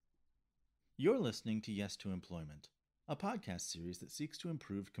You're listening to Yes to Employment, a podcast series that seeks to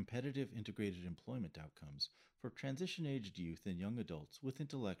improve competitive integrated employment outcomes for transition-aged youth and young adults with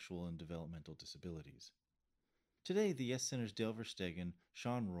intellectual and developmental disabilities. Today, the Yes Center's Dale Verstegen,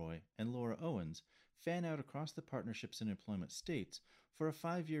 Sean Roy, and Laura Owens fan out across the partnerships and employment states for a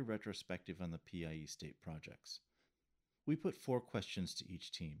 5-year retrospective on the PIE state projects. We put 4 questions to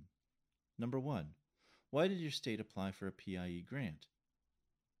each team. Number 1, why did your state apply for a PIE grant?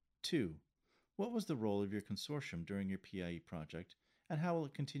 2, what was the role of your consortium during your PIE project, and how will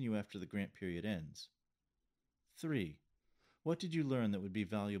it continue after the grant period ends? 3, what did you learn that would be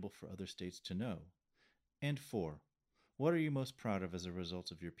valuable for other states to know? And 4, what are you most proud of as a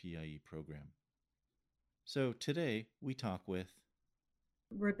result of your PIE program? So today we talk with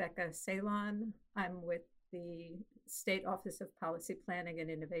Rebecca Ceylon. I'm with the State Office of Policy Planning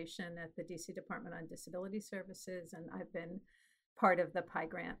and Innovation at the DC Department on Disability Services, and I've been part of the PIE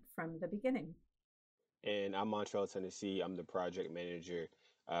grant from the beginning. And I'm Montreal, Tennessee. I'm the project manager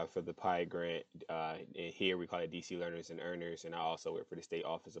for the PIE grant. And here we call it DC Learners and Earners, and I also work for the State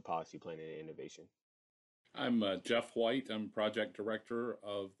Office of Policy Planning and Innovation. I'm Jeff White. I'm project director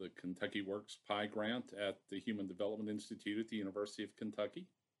of the Kentucky Works PIE grant at the Human Development Institute at the University of Kentucky.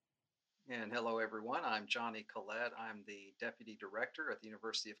 And hello, everyone. I'm Johnny Collette. I'm the deputy director at the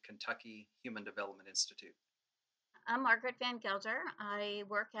University of Kentucky Human Development Institute. I'm Margaret Van Gelder. I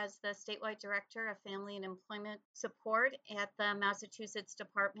work as the statewide director of family and employment support at the Massachusetts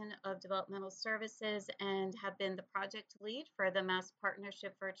Department of Developmental Services and have been the project lead for the Mass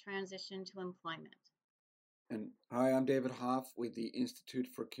Partnership for Transition to Employment. And hi, I'm David Hoff with the Institute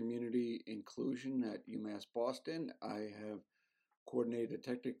for Community Inclusion at UMass Boston. I have coordinated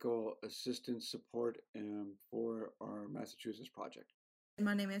technical assistance support for our Massachusetts project.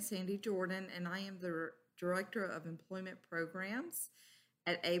 My name is Sandy Jordan, and I am the Director of Employment Programs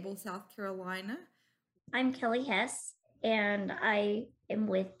at Able, South Carolina. I'm Kelly Hess, and I am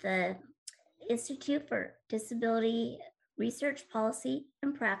with the Institute for Disability Research Policy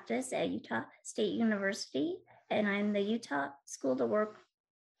and Practice at Utah State University, and I'm the Utah School to Work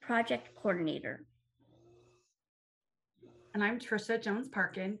Project Coordinator. And I'm Tricia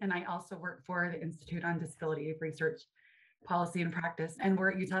Jones-Parkin, and I also work for the Institute on Disability Research Policy and Practice, and we're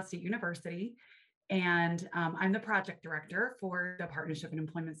at Utah State University. And I'm the project director for the Partnership and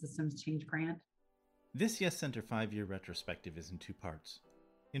Employment Systems Change Grant. This Yes Center 5-year retrospective is in 2 parts.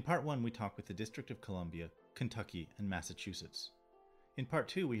 In part 1, we talk with the District of Columbia, Kentucky, and Massachusetts. In part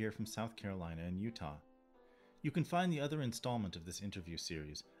 2, we hear from South Carolina and Utah. You can find the other installment of this interview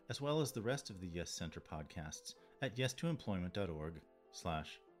series, as well as the rest of the Yes Center podcasts, at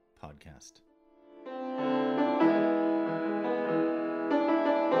yestoemployment.org/podcast.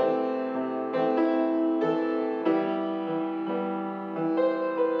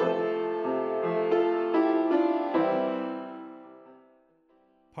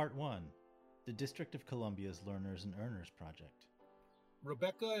 Part 1, the District of Columbia's Learners and Earners Project.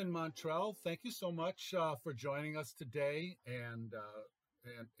 Rebecca in Montreal, thank you so much for joining us today and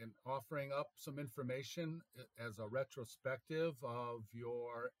offering up some information as a retrospective of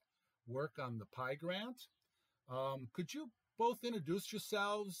your work on the PIE grant. Could you both introduce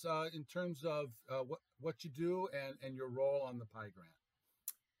yourselves in terms of what you do and your role on the PIE grant?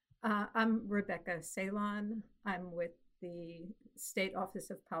 I'm Rebecca Ceylon. I'm with the State Office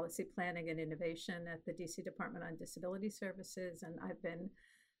of Policy Planning and Innovation at the DC Department on Disability Services, and I've been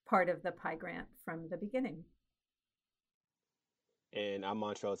part of the PIE grant from the beginning. And I'm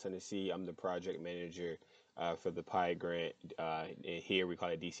Montreal, Tennessee. I'm the project manager for the PIE grant. And here we call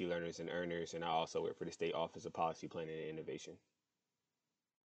it DC Learners and Earners, and I also work for the State Office of Policy Planning and Innovation.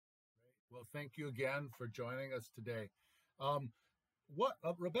 Great. Well, thank you again for joining us today.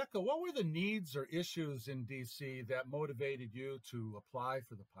 Rebecca, what were the needs or issues in DC that motivated you to apply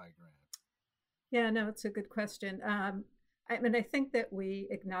for the PIE grant? Yeah, no, it's a good question. I think that we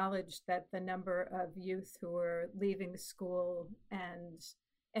acknowledged that the number of youth who were leaving school and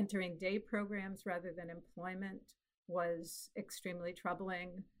entering day programs rather than employment was extremely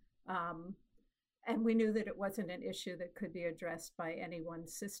troubling. And we knew that it wasn't an issue that could be addressed by any one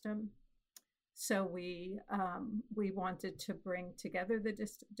system. So we wanted to bring together the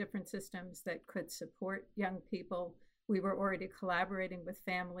different systems that could support young people. We were already collaborating with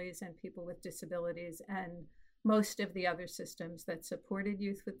families and people with disabilities and most of the other systems that supported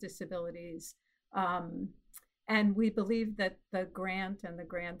youth with disabilities. And we believed that the grant and the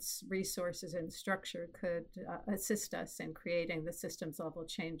grant's resources and structure could assist us in creating the systems level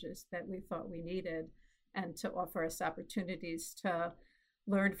changes that we thought we needed and to offer us opportunities to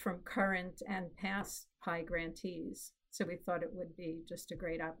learn from current and past PIE grantees. So we thought it would be just a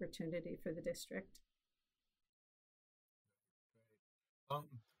great opportunity for the district. Um,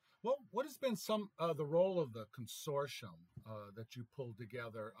 well, what has been the role of the consortium that you pulled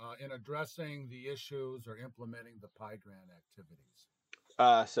together in addressing the issues or implementing the PI grant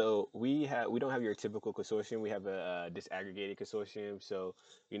activities? So we don't have your typical consortium. We have a disaggregated consortium. So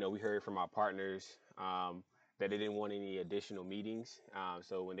we heard from our partners that they didn't want any additional meetings.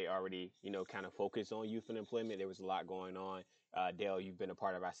 So when they already kind of focused on youth unemployment, there was a lot going on. Dale, you've been a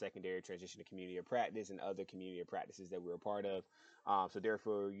part of our secondary transition to community of practice and other community of practices that we're a part of. So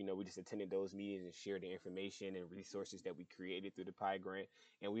therefore, we just attended those meetings and shared the information and resources that we created through the PI grant.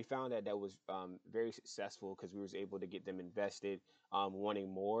 And we found that was very successful because we was able to get them invested,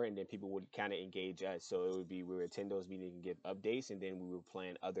 wanting more, and then people would kind of engage us. So it would be we would attend those meetings and give updates, and then we would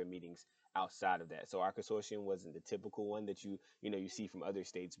plan other meetings outside of that. So our consortium wasn't the typical one that you see from other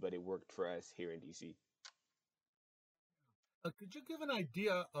states, but it worked for us here in DC. Could you give an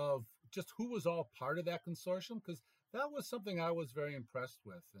idea of just who was all part of that consortium? Because that was something I was very impressed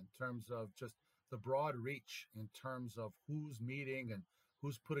with in terms of just the broad reach in terms of who's meeting and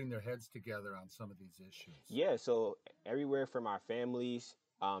who's putting their heads together on some of these issues. Yeah, so everywhere from our families,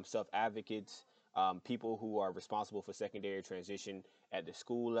 self-advocates, people who are responsible for secondary transition at the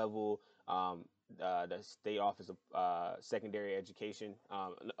school level, the State Office of Secondary Education,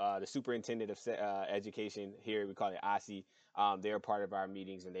 the Superintendent of Education here, we call it OSSE. They're part of our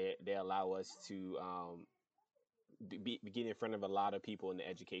meetings, and they allow us to get in front of a lot of people in the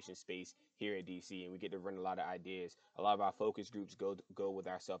education space here in DC, and we get to run a lot of ideas. A lot of our focus groups go with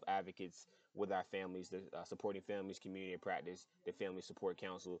our self advocates, with our families, the Supporting Families Community of Practice, the Family Support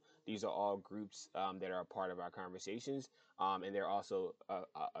Council. These are all groups that are a part of our conversations, and they're also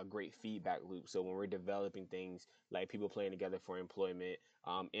a great feedback loop. So when we're developing things like people playing together for employment,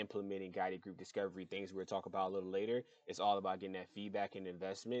 implementing guided group discovery, things we'll talk about a little later, it's all about getting that feedback and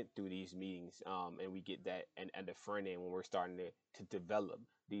investment through these meetings, and we get that at the front end when we're starting to develop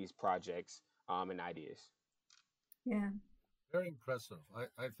these projects and ideas. Yeah. Very impressive.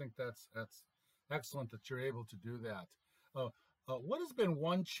 I think that's excellent that you're able to do that. What has been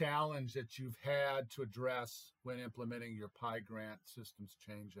one challenge that you've had to address when implementing your PI grant systems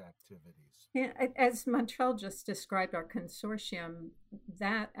change activities? Yeah, as Montrell just described, our consortium,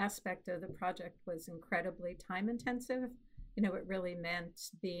 that aspect of the project was incredibly time intensive. It really meant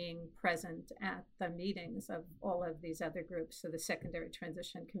being present at the meetings of all of these other groups. So the Secondary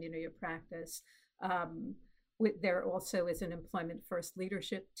Transition Community of Practice. There also is an Employment First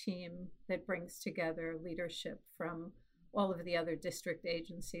leadership team that brings together leadership from all of the other district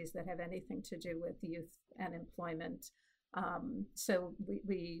agencies that have anything to do with youth and employment. So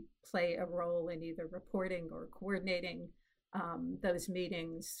we play a role in either reporting or coordinating those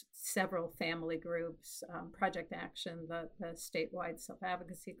meetings, several family groups, Project Action, the statewide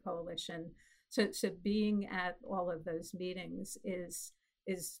self-advocacy coalition. So being at all of those meetings is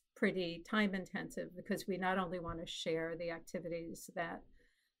pretty time intensive because we not only want to share the activities that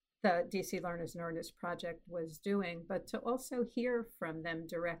the DC Learners and Earners Project was doing, but to also hear from them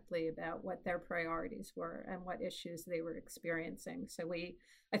directly about what their priorities were and what issues they were experiencing. So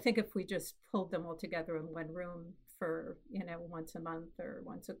I think if we just pulled them all together in one room for, once a month or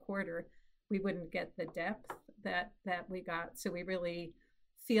once a quarter, we wouldn't get the depth that we got. So we really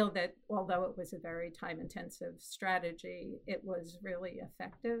feel that although it was a very time intensive strategy, it was really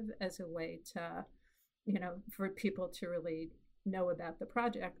effective as a way to, for people to really know about the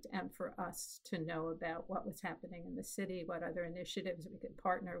project and for us to know about what was happening in the city, what other initiatives we could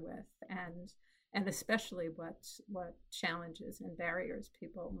partner with, and especially what challenges and barriers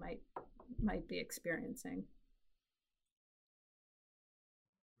people might be experiencing.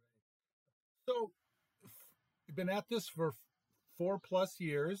 So you've been at this for 4+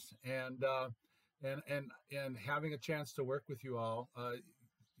 years, and having a chance to work with you all,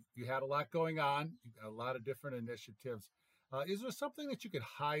 you had a lot going on, a lot of different initiatives. Is there something that you could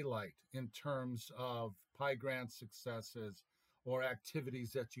highlight in terms of PI grant successes or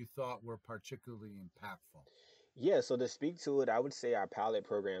activities that you thought were particularly impactful? Yeah, so to speak to it, I would say our pilot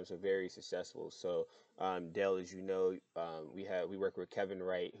programs are very successful. So, Dale, as you know, we work with Kevin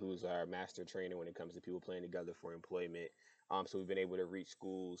Wright, who's our master trainer when it comes to people playing together for employment. So we've been able to reach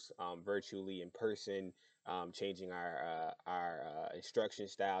schools virtually, in person, changing our instruction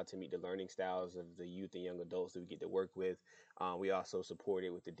style to meet the learning styles of the youth and young adults that we get to work with. We also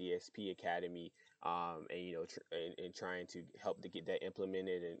supported with the DSP Academy, and and trying to help to get that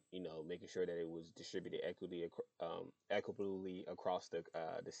implemented, and making sure that it was distributed equitably across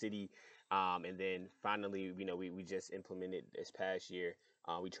the city. And then finally, we just implemented this past year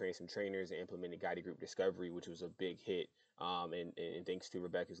We trained some trainers and implemented guided group discovery, which was a big hit. And thanks to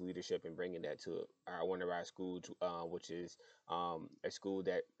Rebecca's leadership in bringing that to one of our schools, which is a school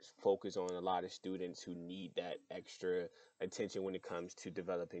that focuses on a lot of students who need that extra attention when it comes to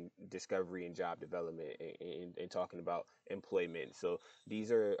developing discovery and job development and talking about employment. So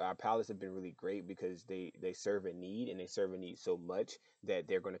our pilots have been really great because they serve a need, and they serve a need so much that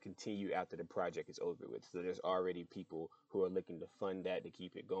they're going to continue after the project is over with. So there's already people who are looking to fund that to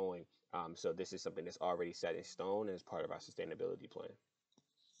keep it going. So this is something that's already set in stone and is part of our sustainability plan.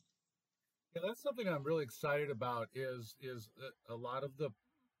 Yeah, that's something I'm really excited about. Is a lot of the,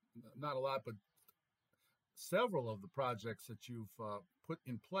 not a lot, but several of the projects that you've put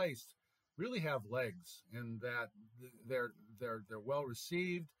in place really have legs, and that they're well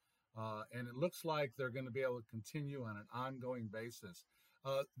received, and it looks like they're going to be able to continue on an ongoing basis.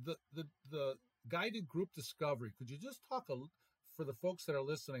 The guided group discovery. Could you just talk for the folks that are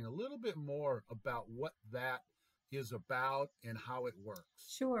listening a little bit more about what that is about and how it works?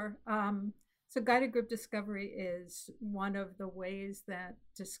 Sure. So guided group discovery is one of the ways that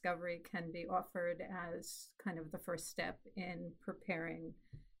discovery can be offered as kind of the first step in preparing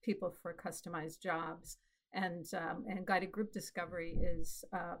people for customized jobs. And guided group discovery is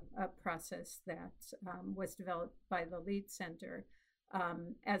a process that was developed by the LEAD Center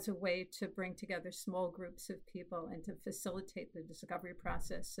as a way to bring together small groups of people and to facilitate the discovery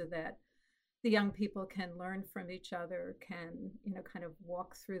process so that the young people can learn from each other, can, kind of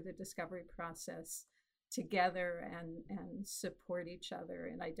walk through the discovery process together and support each other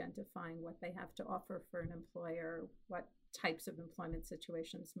in identifying what they have to offer for an employer, what types of employment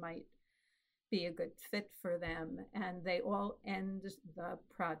situations might be a good fit for them. And they all end the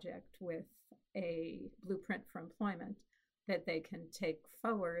project with a blueprint for employment that they can take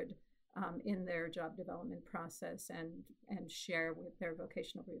forward in their job development process and share with their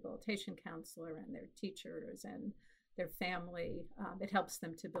vocational rehabilitation counselor and their teachers and their family. It helps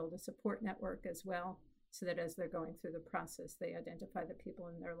them to build a support network as well, so that as they're going through the process, they identify the people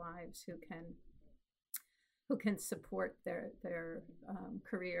in their lives who can support their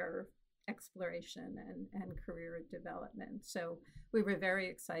career exploration and career development. So we were very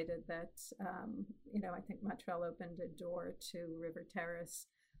excited that, I think Montreal opened a door to River Terrace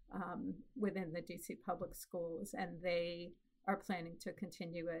within the DC Public Schools, and they are planning to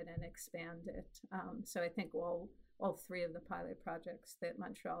continue it and expand it. So I think all three of the pilot projects that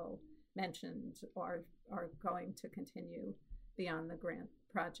Montreal mentioned are going to continue beyond the grant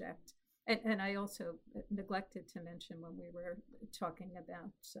project. And I also neglected to mention when we were talking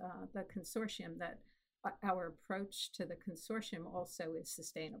about the consortium that our approach to the consortium also is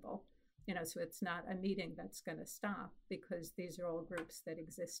sustainable. So it's not a meeting that's going to stop, because these are all groups that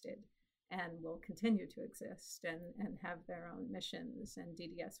existed and will continue to exist and have their own missions, and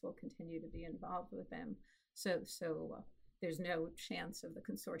DDS will continue to be involved with them. So there's no chance of the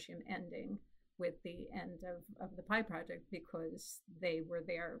consortium ending with the end of the PI project, because they were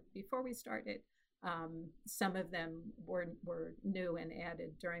there before we started. Some of them were new and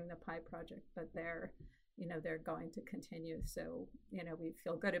added during the PI project, but they're going to continue. So, we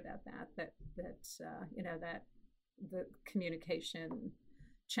feel good about that the communication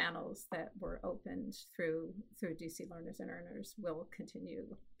channels that were opened through DC Learners and Earners will continue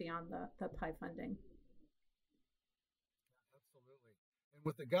beyond the PI funding. Absolutely. And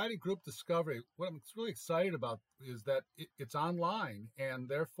with the guided group discovery, what I'm really excited about is that it's online, and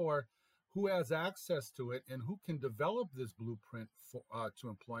therefore who has access to it and who can develop this blueprint to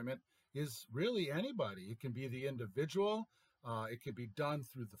employment is really anybody. It can be the individual. It can be done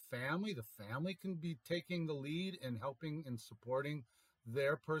through the family. The family can be taking the lead and helping and supporting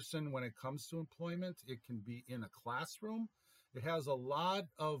their person when it comes to employment. It can be in a classroom. It has a lot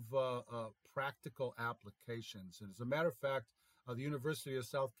of practical applications. And as a matter of fact, the University of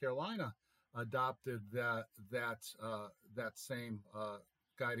South Carolina adopted that same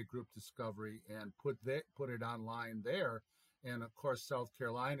guided group discovery and put it online there. And of course, South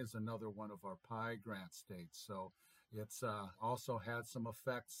Carolina is another one of our PI grant states. So it's also had some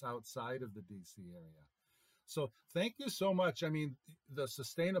effects outside of the DC area. So thank you so much. I mean, the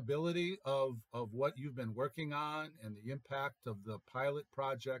sustainability of what you've been working on and the impact of the pilot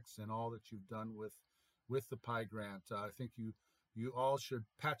projects and all that you've done with the PI grant, I think you all should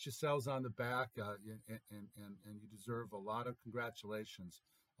pat yourselves on the back, and you deserve a lot of congratulations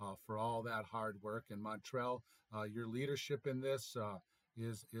for all that hard work. And Montreal, your leadership in this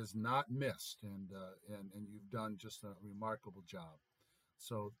is not missed, and you've done just a remarkable job.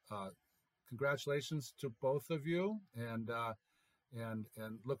 So congratulations to both of you, and and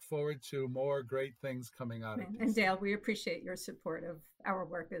look forward to more great things coming out of DC. And Dale, we appreciate your support of our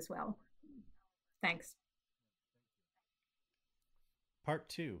work as well. Thanks. Part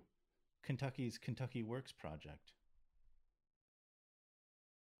 2, Kentucky's Kentucky Works Project.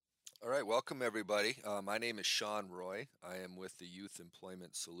 All right, welcome everybody. My name is Sean Roy. I am with the Youth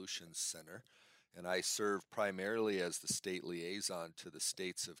Employment Solutions Center, and I serve primarily as the state liaison to the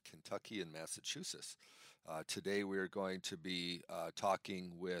states of Kentucky and Massachusetts. Today we are going to be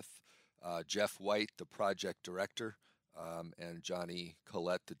talking with Jeff White, the project director, and Johnny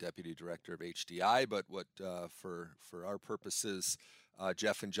Collette, the deputy director of HDI. But for our purposes,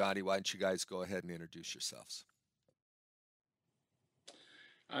 Jeff and Johnny, why don't you guys go ahead and introduce yourselves?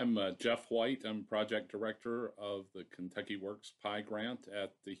 I'm Jeff White. I'm project director of the Kentucky Works Pie Grant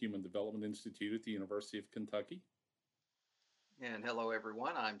at the Human Development Institute at the University of Kentucky. And hello,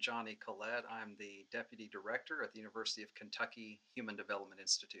 everyone. I'm Johnny Collette. I'm the deputy director at the University of Kentucky Human Development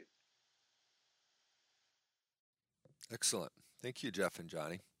Institute. Excellent. Thank you, Jeff and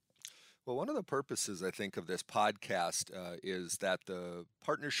Johnny. Well, one of the purposes, I think, of this podcast is that the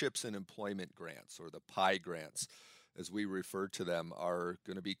Partnerships in Employment Grants, or the PIE grants, as we refer to them, are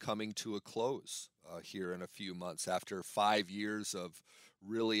going to be coming to a close here in a few months after 5 years of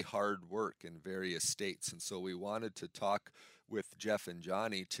really hard work in various states. And so we wanted to talk with Jeff and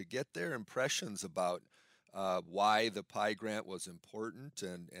Johnny to get their impressions about why the PIE grant was important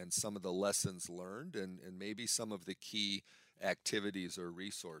and some of the lessons learned and maybe some of the key activities or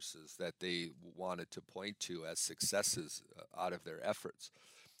resources that they wanted to point to as successes out of their efforts.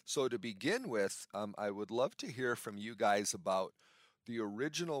 So to begin with, I would love to hear from you guys about the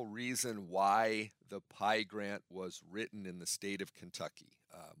original reason why the PIE grant was written in the state of Kentucky.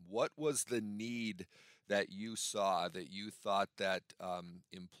 What was the need that you saw that you thought that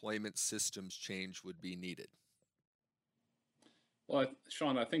employment systems change would be needed? Well,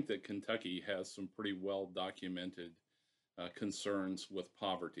 Sean, I think that Kentucky has some pretty well documented concerns with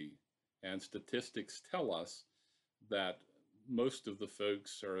poverty, and statistics tell us that most of the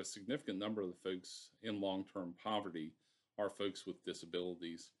folks, or a significant number of the folks in long-term poverty, are folks with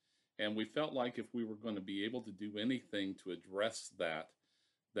disabilities. And we felt like if we were going to be able to do anything to address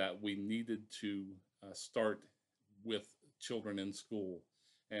that we needed to start with children in school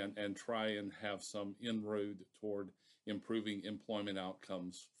and try and have some inroad toward improving employment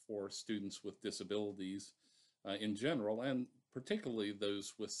outcomes for students with disabilities in general, and particularly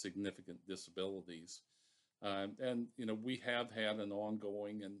those with significant disabilities. And we have had an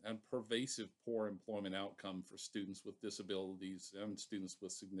ongoing and pervasive poor employment outcome for students with disabilities and students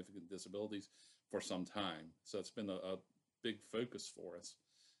with significant disabilities for some time. So it's been a big focus for us.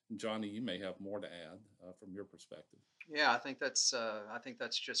 And Johnny, you may have more to add from your perspective. Yeah, I think that's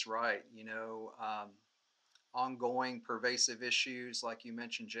just right. Ongoing pervasive issues, like you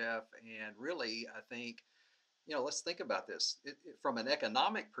mentioned, Jeff, and really, I think, let's think about this from an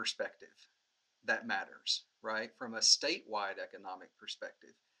economic perspective. That matters, right? From a statewide economic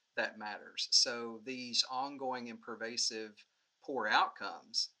perspective, that matters. So these ongoing and pervasive poor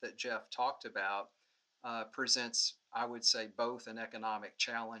outcomes that Jeff talked about presents, I would say, both an economic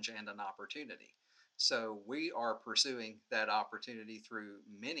challenge and an opportunity. So we are pursuing that opportunity through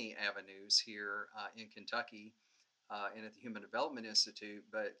many avenues here in Kentucky and at the Human Development Institute.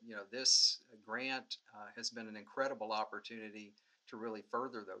 But this grant has been an incredible opportunity to really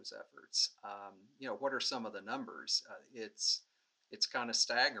further those efforts. What are some of the numbers? It's kind of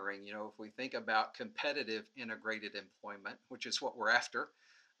staggering. If we think about competitive integrated employment, which is what we're after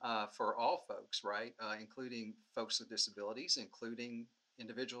for all folks, right? Including folks with disabilities, including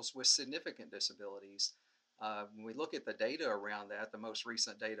individuals with significant disabilities. When we look at the data around that, the most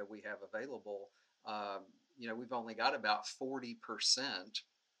recent data we have available, we've only got about 40%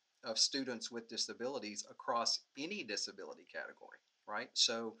 of students with disabilities across any disability category, right?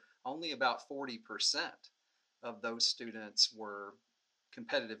 So only about 40% of those students were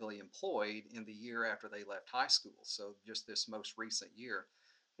competitively employed in the year after they left high school. So just this most recent year.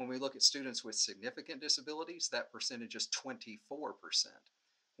 When we look at students with significant disabilities, that percentage is 24%.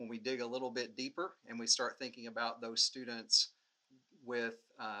 When we dig a little bit deeper and we start thinking about those students with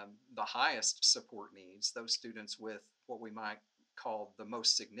the highest support needs, those students with what we might call the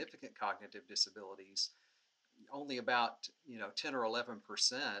most significant cognitive disabilities, only about 10 or 11%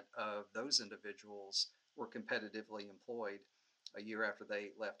 of those individuals were competitively employed a year after they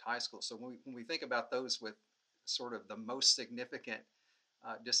left high school. So when we think about those with sort of the most significant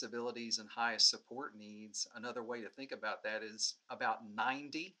disabilities and highest support needs, another way to think about that is about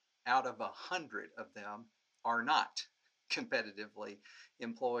 90 out of 100 of them are not competitively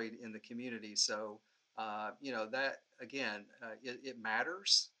employed in the community. So that again, it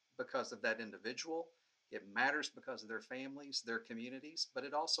matters because of that individual. It matters because of their families, their communities, but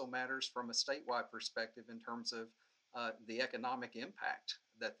it also matters from a statewide perspective in terms of the economic impact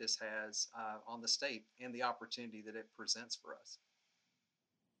that this has on the state and the opportunity that it presents for us.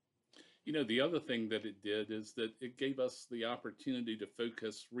 You know, the other thing that it did is that it gave us the opportunity to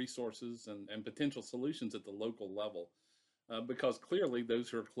focus resources and potential solutions at the local level, because clearly those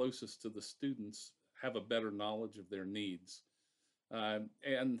who are closest to the students have a better knowledge of their needs.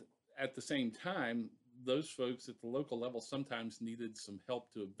 And at the same time, those folks at the local level sometimes needed some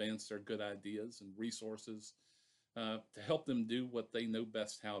help to advance their good ideas and resources to help them do what they know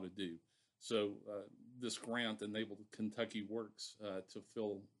best how to do. So this grant enabled Kentucky Works to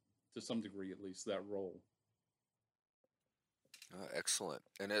fill, to some degree at least, that role. Excellent.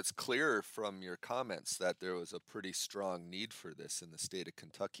 And it's clear from your comments that there was a pretty strong need for this in the state of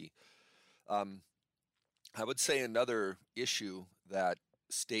Kentucky. I would say another issue that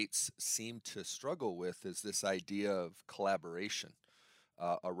states seem to struggle with is this idea of collaboration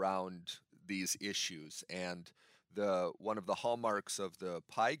around these issues. And one of the hallmarks of the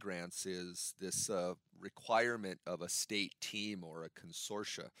PI grants is this requirement of a state team or a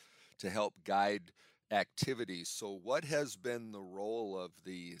consortia to help guide activities. So what has been the role of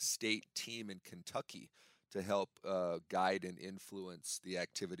the state team in Kentucky to help guide and influence the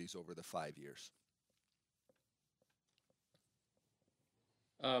activities over the 5 years?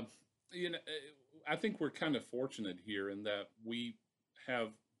 You know, I think we're kind of fortunate here in that we have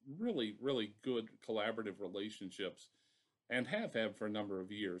really, really good collaborative relationships and have had for a number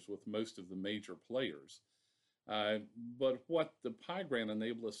of years with most of the major players. But what the PI grant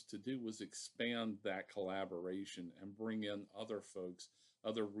enabled us to do was expand that collaboration and bring in other folks,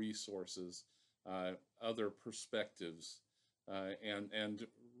 other resources, other perspectives, and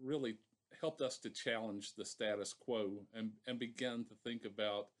really helped us to challenge the status quo and begin to think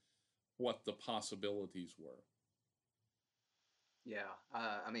about what the possibilities were. Yeah,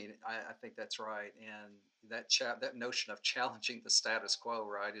 I mean, I think that's right, and that notion of challenging the status quo,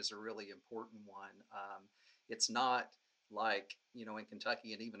 right, is a really important one. It's not like, in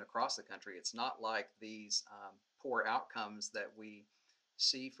Kentucky and even across the country, it's not like these poor outcomes that we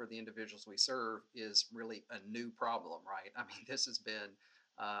see for the individuals we serve is really a new problem, right? I mean, this has been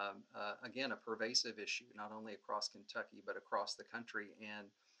again, a pervasive issue, not only across Kentucky, but across the country. And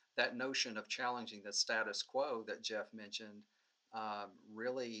that notion of challenging the status quo that Jeff mentioned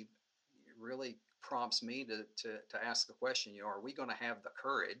really prompts me to ask the question, are we going to have the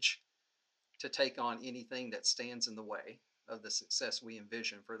courage to take on anything that stands in the way of the success we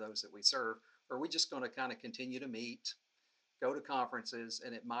envision for those that we serve? Or are we just going to kind of continue to meet, go to conferences,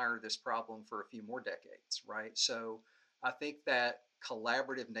 and admire this problem for a few more decades, right? So I think that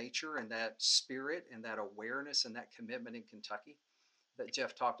collaborative nature and that spirit and that awareness and that commitment in Kentucky that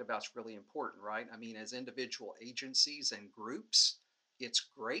Jeff talked about is really important, right? I mean, as individual agencies and groups, it's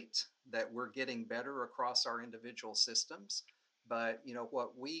great that we're getting better across our individual systems. But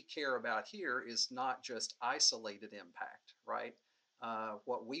what we care about here is not just isolated impact, right?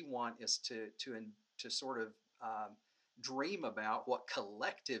 What we want is to sort of dream about what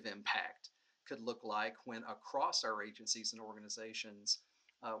collective impact could look like when across our agencies and organizations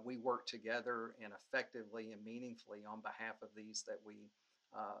we work together and effectively and meaningfully on behalf of these that we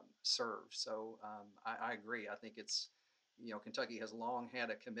serve. So I agree. I think it's, Kentucky has long had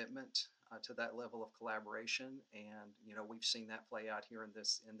a commitment to that level of collaboration, and we've seen that play out here in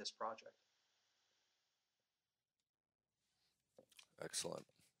this project. Excellent.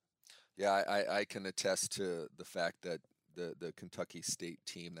 Yeah, I can attest to the fact that the Kentucky State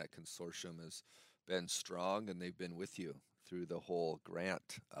team, that consortium, has been strong, and they've been with you through the whole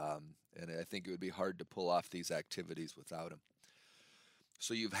grant. And I think it would be hard to pull off these activities without them.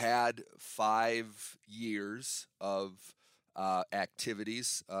 So you've had 5 years of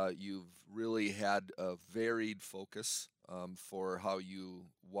activities. You've really had a varied focus for how you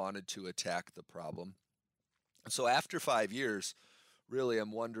wanted to attack the problem. So after 5 years, really,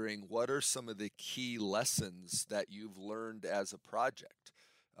 I'm wondering, what are some of the key lessons that you've learned as a project?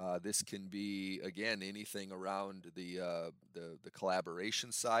 This can be, again, anything around the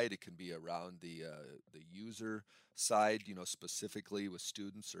collaboration side. It can be around the user side, specifically with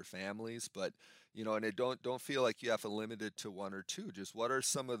students or families. But and it don't feel like you have to limit it to one or two. Just what are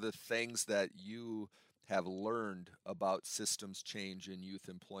some of the things that you have learned about systems change in youth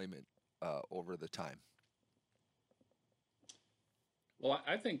employment over the time? Well,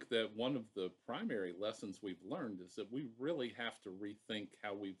 I think that one of the primary lessons we've learned is that we really have to rethink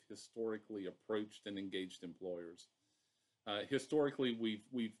how we've historically approached and engaged employers. Historically,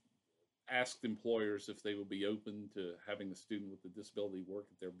 we've asked employers if they would be open to having a student with a disability work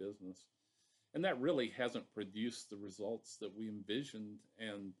at their business. And that really hasn't produced the results that we envisioned.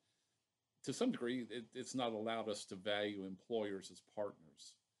 And to some degree, it's not allowed us to value employers as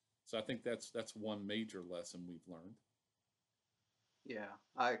partners. So I think that's one major lesson we've learned. Yeah,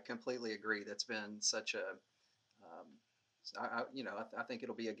 I completely agree. That's been such a, I think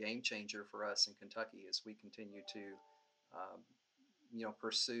it'll be a game changer for us in Kentucky as we continue to, um,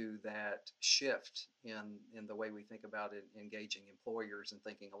 pursue that shift in the way we think about it, engaging employers and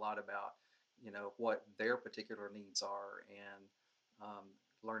thinking a lot about, what their particular needs are, and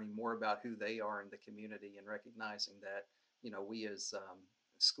learning more about who they are in the community, and recognizing that, we as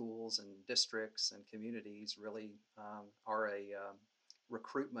schools and districts and communities really are a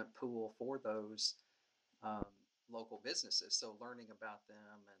recruitment pool for those um, local businesses. So learning about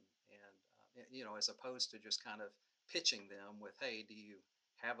them, and as opposed to just kind of pitching them with, hey, do you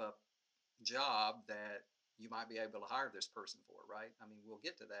have a job that you might be able to hire this person for, right? I mean, we'll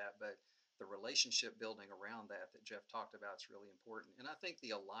get to that, but the relationship building around that Jeff talked about is really important. And I think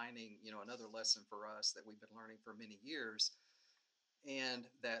the aligning, another lesson for us that we've been learning for many years, and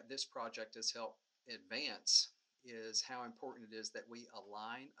that this project has helped advance, is how important it is that we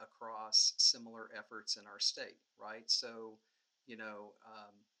align across similar efforts in our state, right? So,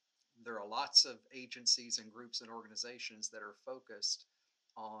 there are lots of agencies and groups and organizations that are focused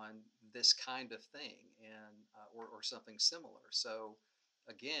on this kind of thing, and or something similar. So,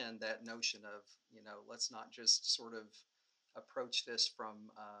 again, that notion of, let's not just sort of approach this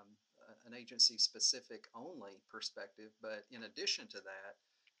from an agency specific only perspective, but in addition to that,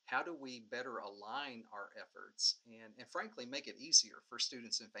 how do we better align our efforts, and frankly make it easier for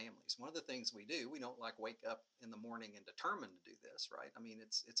students and families? One of the things we do, we don't like wake up in the morning and determined to do this, right? I mean,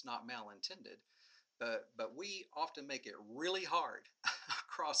 it's not malintended, but we often make it really hard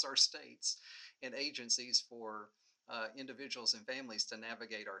across our states and agencies for individuals and families to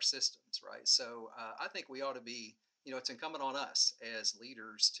navigate our systems, right? So I think we ought to be, it's incumbent on us as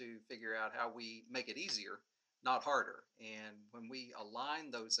leaders to figure out how we make it easier, not harder. And when we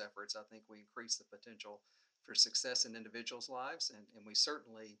align those efforts, I think we increase the potential for success in individuals' lives, and we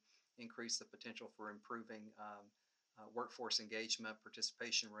certainly increase the potential for improving workforce engagement,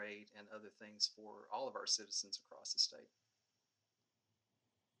 participation rate, and other things for all of our citizens across the state.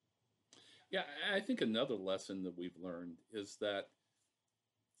 Yeah, I think another lesson that we've learned is that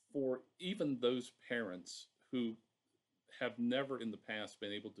for even those parents who have never in the past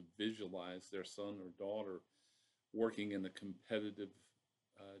been able to visualize their son or daughter working in a competitive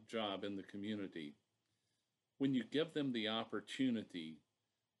job in the community, when you give them the opportunity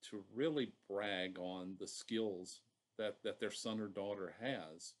to really brag on the skills that their son or daughter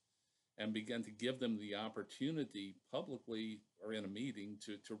has, and begin to give them the opportunity publicly or in a meeting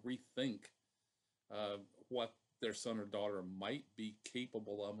to rethink what their son or daughter might be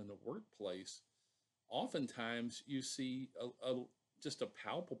capable of in the workplace, oftentimes you see just a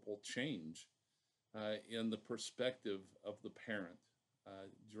palpable change in the perspective of the parent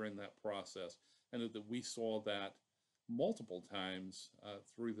during that process. And that we saw that multiple times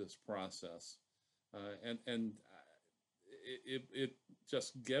through this process. And it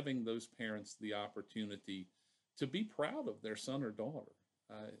just giving those parents the opportunity to be proud of their son or daughter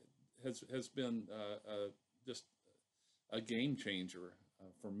has been just a game changer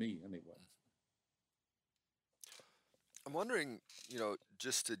for me anyway. I'm wondering,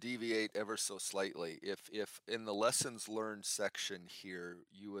 just to deviate ever so slightly, if in the lessons learned section here,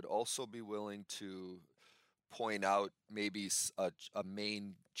 you would also be willing to point out maybe a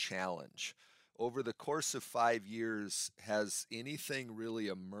main challenge. Over the course of 5 years, has anything really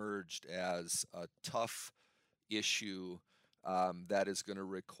emerged as a tough issue that is going to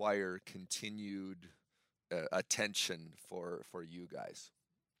require continued attention for you guys?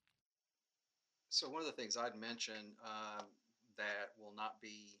 So one of the things I'd mention that will not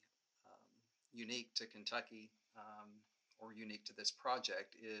be unique to Kentucky or unique to this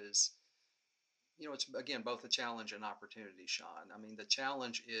project is, it's again both a challenge and opportunity, Sean. I mean, the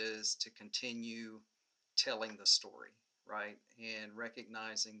challenge is to continue telling the story, right, and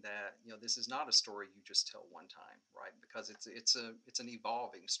recognizing that this is not a story you just tell one time, right? Because it's an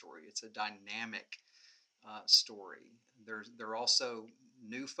evolving story. It's a dynamic story. There are also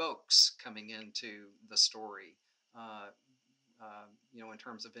new folks coming into the story, in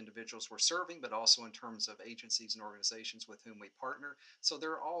terms of individuals we're serving, but also in terms of agencies and organizations with whom we partner. So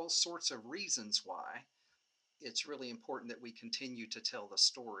there are all sorts of reasons why it's really important that we continue to tell the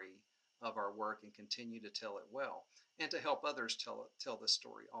story of our work and continue to tell it well, and to help others tell the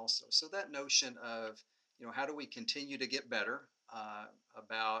story also. So that notion of, how do we continue to get better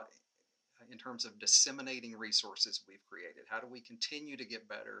about terms of disseminating resources we've created? How do we continue to get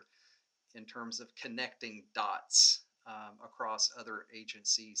better in terms of connecting dots across other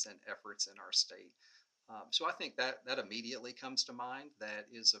agencies and efforts in our state? So I think that immediately comes to mind. That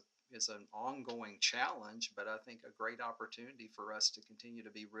is an ongoing challenge, but I think a great opportunity for us to continue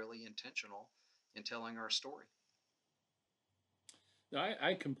to be really intentional in telling our story.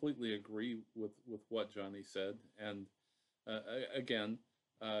 I completely agree with what Johnny said. And again,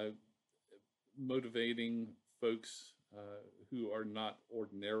 uh, motivating folks who are not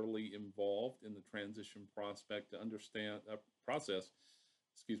ordinarily involved in the transition prospect to understand process,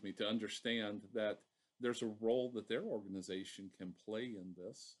 excuse me, to understand that there's a role that their organization can play in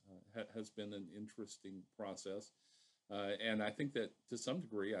this has been an interesting process. And I think that to some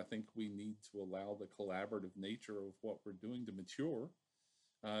degree, I think we need to allow the collaborative nature of what we're doing to mature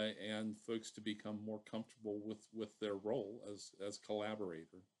and folks to become more comfortable with their role as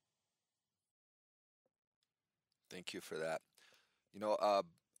collaborator. Thank you for that. You know,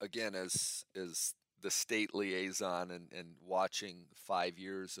 again, as the state liaison and watching 5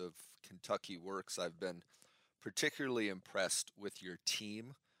 years of Kentucky Works, I've been particularly impressed with your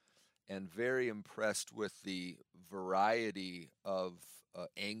team and very impressed with the variety of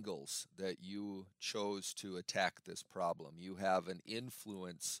angles that you chose to attack this problem. You have an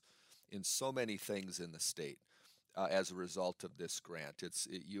influence in so many things in the state as a result of this grant.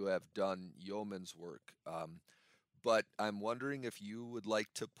 You have done yeoman's work. But I'm wondering if you would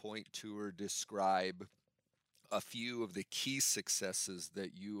like to point to or describe a few of the key successes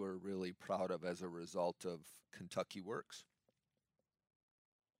that you are really proud of as a result of Kentucky Works.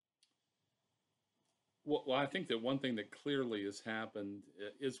 Well, I think that one thing that clearly has happened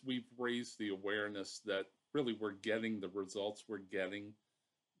is we've raised the awareness that really we're getting the results we're getting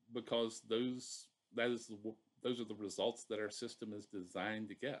because those are the results that our system is designed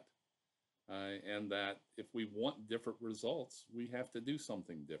to get. And that if we want different results, we have to do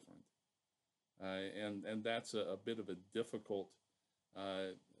something different. And that's a bit of a difficult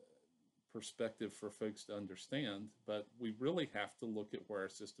perspective for folks to understand, but we really have to look at where our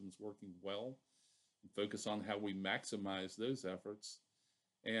system's working well and focus on how we maximize those efforts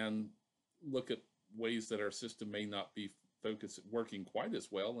and look at ways that our system may not be working quite as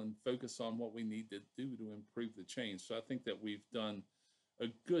well and focus on what we need to do to improve the change. So I think that we've done a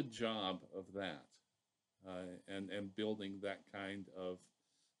good job of that and building that kind of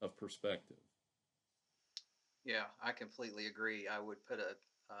perspective. Yeah, I completely agree. I would put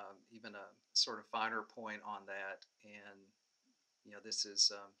even a sort of finer point on that. And this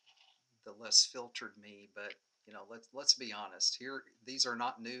is the less filtered me, but let's be honest here. These are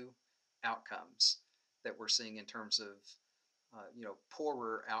not new outcomes that we're seeing in terms of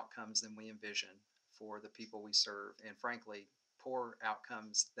poorer outcomes than we envision for the people we serve, and frankly, poor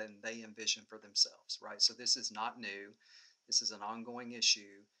outcomes than they envision for themselves. Right. So this is not new. This is an ongoing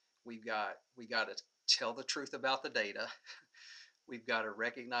issue. We got to tell the truth about the data. We've got to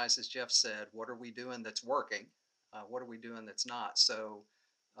recognize, as Jeff said, what are we doing that's working? What are we doing that's not? So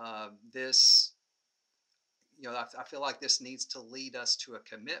this, I feel like this needs to lead us to a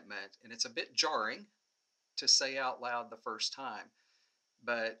commitment, and it's a bit jarring to say out loud the first time,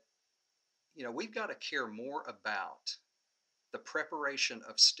 but we've got to care more about the preparation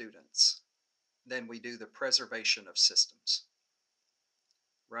of students than we do the preservation of systems.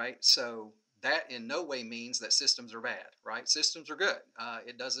 Right? So that in no way means that systems are bad, right? Systems are good.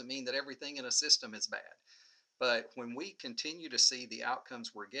 It doesn't mean that everything in a system is bad. But when we continue to see the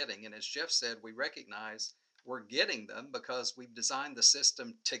outcomes we're getting, and as Jeff said, we recognize we're getting them because we've designed the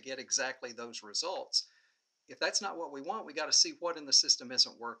system to get exactly those results. If that's not what we want, we got to see what in the system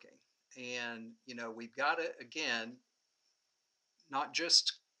isn't working. And, we've got to, again, not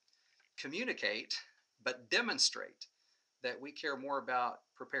just communicate, but demonstrate that we care more about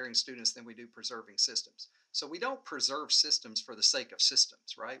preparing students than we do preserving systems. So we don't preserve systems for the sake of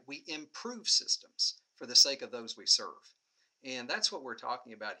systems, right? We improve systems for the sake of those we serve. And that's what we're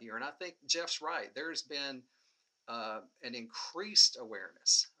talking about here. And I think Jeff's right. There's been an increased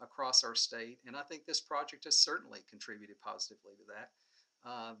awareness across our state. And I think this project has certainly contributed positively to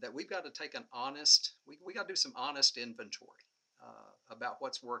that, that we've got to take an honest, we got to do some honest inventory about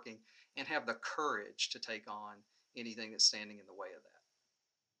what's working and have the courage to take on anything that's standing in the way of that.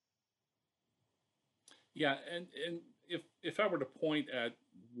 Yeah, and if I were to point at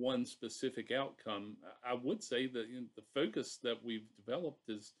one specific outcome, I would say that the focus that we've developed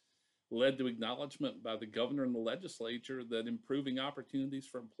has led to acknowledgement by the governor and the legislature that improving opportunities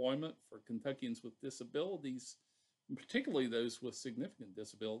for employment for Kentuckians with disabilities, particularly those with significant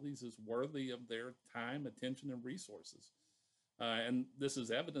disabilities, is worthy of their time, attention, and resources. And this is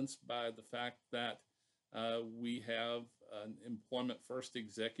evidenced by the fact that we have an employment first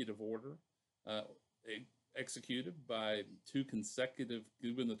executive order executed by 2 consecutive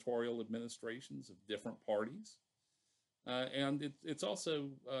gubernatorial administrations of different parties. And it's also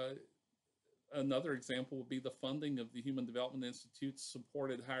another example would be the funding of the Human Development Institute's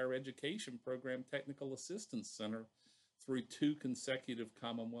supported higher education program Technical Assistance Center through 2 consecutive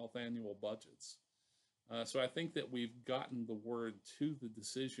Commonwealth annual budgets. So I think that we've gotten the word to the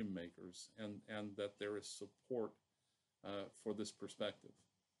decision makers and that there is support for this perspective.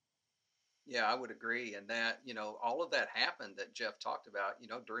 Yeah, I would agree. And that, all of that happened that Jeff talked about,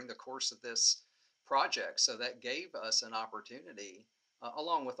 during the course of this project. So that gave us an opportunity,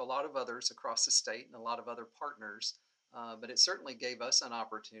 along with a lot of others across the state and a lot of other partners. But it certainly gave us an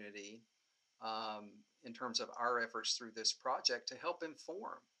opportunity in terms of our efforts through this project to help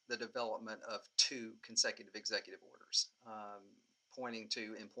inform the development of 2 consecutive executive orders, pointing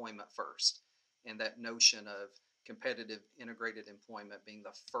to employment first and that notion of competitive integrated employment being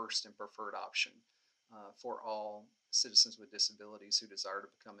the first and preferred option for all citizens with disabilities who desire to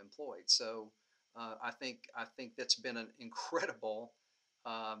become employed. So I think that's been an incredible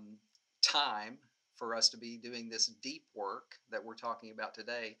time for us to be doing this deep work that we're talking about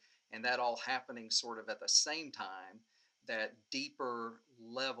today, and that all happening sort of at the same time that deeper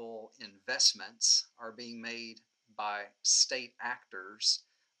level investments are being made by state actors.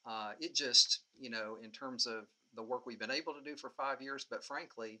 It just, in terms of the work we've been able to do for 5 years, but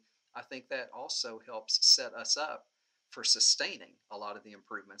frankly, I think that also helps set us up for sustaining a lot of the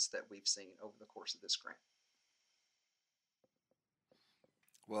improvements that we've seen over the course of this grant.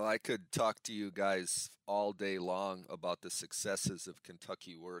 Well, I could talk to you guys all day long about the successes of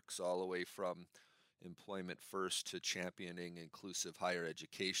Kentucky Works, all the way from Employment First to championing inclusive higher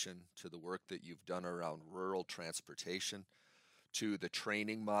education, to the work that you've done around rural transportation, to the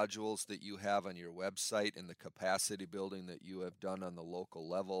training modules that you have on your website and the capacity building that you have done on the local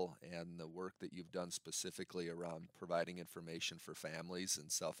level, and the work that you've done specifically around providing information for families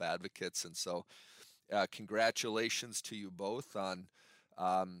and self-advocates. And so congratulations to you both on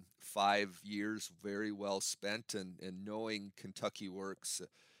 5 years very well spent, and knowing Kentucky Works.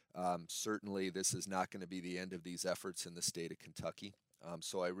 Certainly this is not going to be the end of these efforts in the state of Kentucky.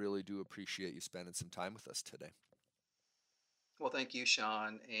 So I really do appreciate you spending some time with us today. Well, thank you,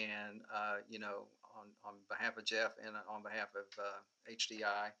 Sean. And, on behalf of Jeff and on behalf of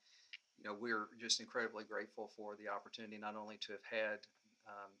HDI, we're just incredibly grateful for the opportunity not only to have had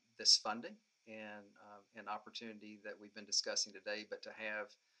this funding and an opportunity that we've been discussing today, but to have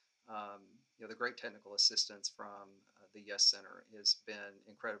the great technical assistance from the YES Center has been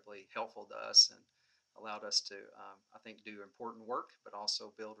incredibly helpful to us and allowed us to, I think, do important work, but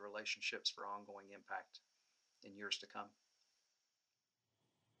also build relationships for ongoing impact in years to come.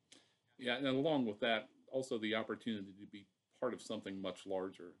 Yeah, and along with that, also the opportunity to be part of something much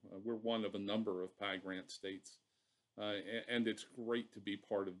larger. We're one of a number of PI grant states, and it's great to be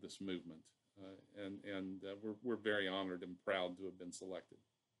part of this movement. We're very honored and proud to have been selected.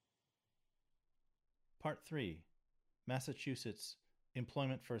 Part 3, Massachusetts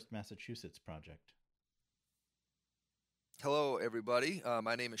Employment First Massachusetts Project. Hello, everybody.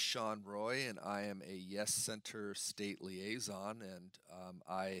 My name is Sean Roy, and I am a YES Center State Liaison, and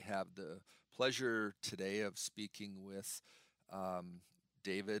I have the pleasure today of speaking with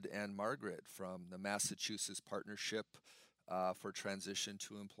David and Margaret from the Massachusetts Partnership for Transition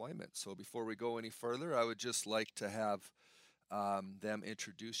to Employment. So before we go any further, I would just like to have them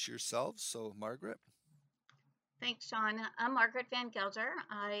introduce yourselves. So Margaret. Thanks, Sean. I'm Margaret Van Gelder.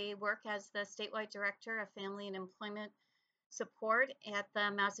 I work as the statewide director of family and employment support at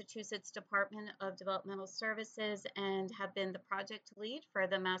the Massachusetts Department of Developmental Services and have been the project lead for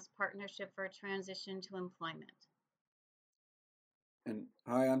the Mass Partnership for Transition to Employment. And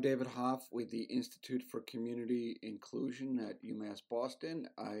hi, I'm David Hoff with the Institute for Community Inclusion at UMass Boston.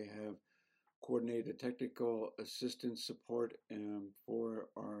 I have coordinated technical assistance support for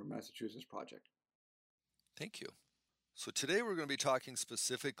our Massachusetts project. Thank you. So today we're going to be talking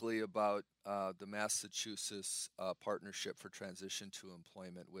specifically about the Massachusetts Partnership for Transition to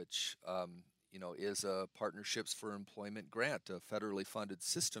Employment, which is a Partnerships for Employment grant, a federally funded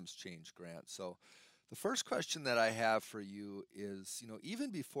systems change grant. So the first question that I have for you is,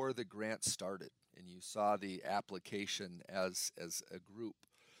 even before the grant started and you saw the application as a group,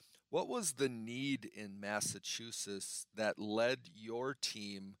 what was the need in Massachusetts that led your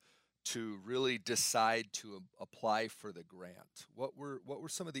team to really decide to apply for the grant? What were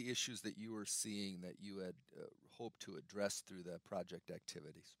some of the issues that you were seeing that you had hoped to address through the project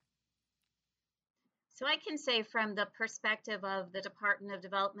activities? So I can say from the perspective of the Department of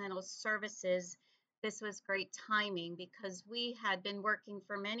Developmental Services, this was great timing because we had been working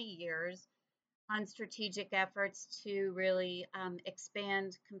for many years on strategic efforts to really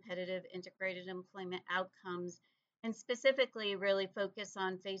expand competitive integrated employment outcomes and specifically really focus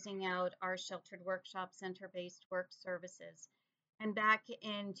on phasing out our sheltered workshop center-based work services. And back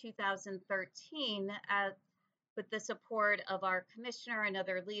in 2013, with the support of our commissioner and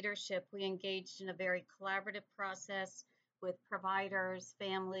other leadership, we engaged in a very collaborative process with providers,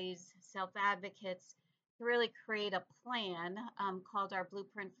 families, self-advocates to really create a plan called our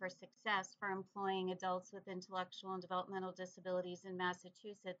Blueprint for Success for employing adults with intellectual and developmental disabilities in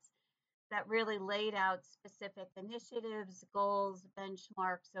Massachusetts that really laid out specific initiatives, goals,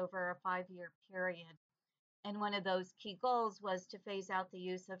 benchmarks over a 5-year period. And one of those key goals was to phase out the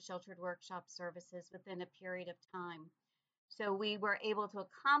use of sheltered workshop services within a period of time. So we were able to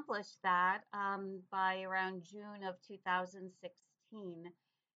accomplish that by around June of 2016.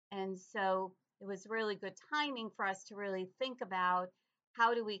 And so it was really good timing for us to really think about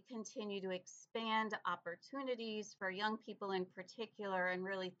how do we continue to expand opportunities for young people in particular, and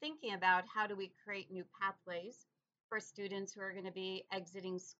really thinking about how do we create new pathways for students who are going to be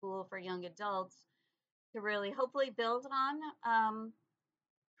exiting school, for young adults, to really hopefully build on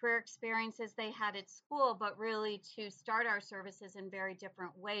career experiences they had at school, but really to start our services in very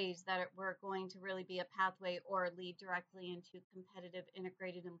different ways that were going to really be a pathway or lead directly into competitive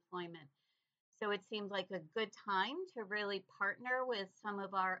integrated employment. So it seemed like a good time to really partner with some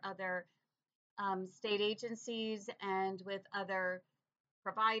of our other state agencies and with other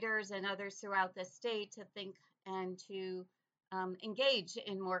providers and others throughout the state to think and to engage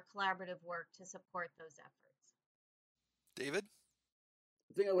in more collaborative work to support those efforts. David?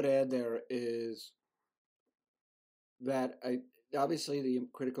 The thing I would add there is that obviously the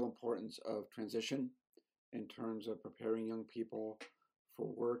critical importance of transition in terms of preparing young people for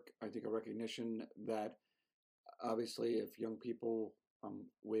work. I think a recognition that obviously if young people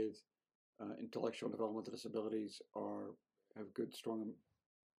with intellectual and developmental disabilities have good, strong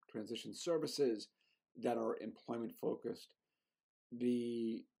transition services that are employment focused,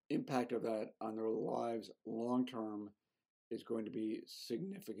 the impact of that on their lives long term is going to be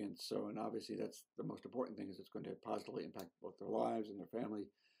significant. So, and obviously that's the most important thing, is it's going to positively impact both their lives and their family,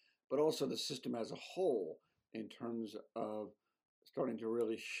 but also the system as a whole in terms of starting to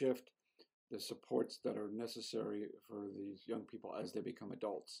really shift the supports that are necessary for these young people as they become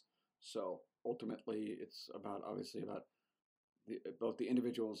adults. So ultimately it's obviously about both the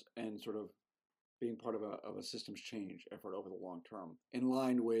individuals and sort of being part of a systems change effort over the long term, in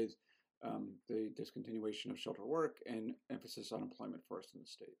line with the discontinuation of shelter work and emphasis on employment first in the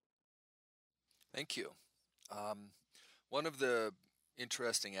state. Thank you. One of the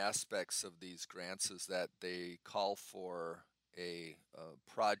interesting aspects of these grants is that they call for a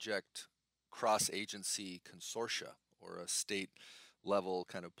project cross-agency consortia, or a state-level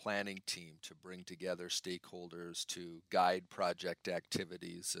kind of planning team to bring together stakeholders to guide project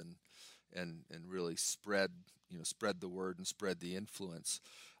activities and really spread the word and spread the influence.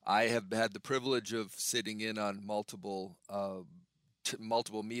 I have had the privilege of sitting in on multiple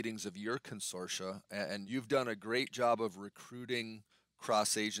meetings of your consortia, and you've done a great job of recruiting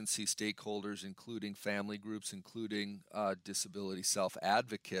cross-agency stakeholders, including family groups, including disability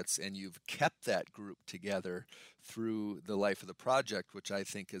self-advocates, and you've kept that group together through the life of the project, which I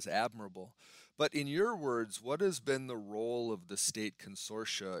think is admirable. But in your words, what has been the role of the state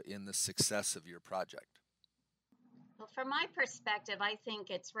consortia in the success of your project? Well, from my perspective, I think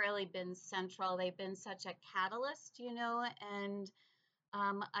it's really been central. They've been such a catalyst, and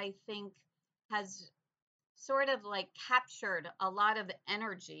I think has sort of like captured a lot of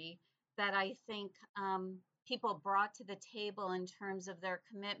energy that I think people brought to the table in terms of their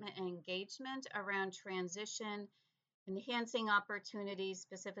commitment and engagement around transition, enhancing opportunities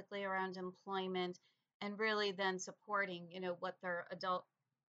specifically around employment, and really then supporting,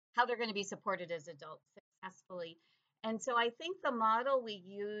 how they're going to be supported as adults successfully. And so I think the model we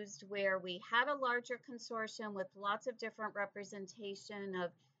used, where we had a larger consortium with lots of different representation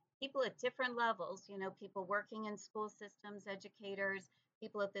of people at different levels, people working in school systems, educators,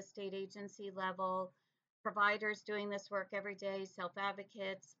 people at the state agency level, providers doing this work every day,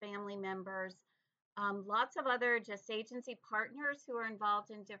 self-advocates, family members, lots of other just agency partners who are involved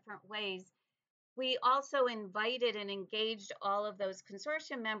in different ways. We also invited and engaged all of those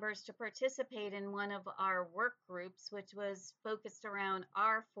consortium members to participate in one of our work groups, which was focused around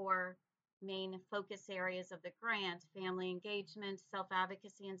our 4 main focus areas of the grant: family engagement,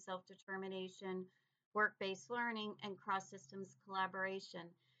 self-advocacy and self-determination, work-based learning, and cross-systems collaboration.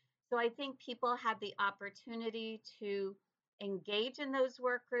 So I think people had the opportunity to engage in those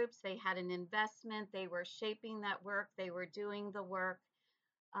work groups. They had an investment, they were shaping that work, they were doing the work.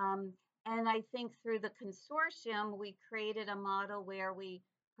 And I think through the consortium, we created a model where we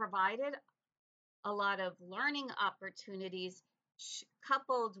provided a lot of learning opportunities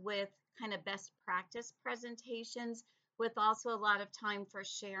coupled with kind of best practice presentations, with also a lot of time for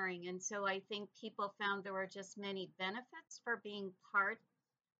sharing. And so I think people found there were just many benefits for being part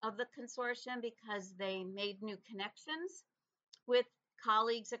of the consortium because they made new connections with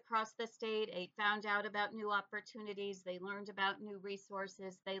colleagues across the state. They found out about new opportunities. They learned about new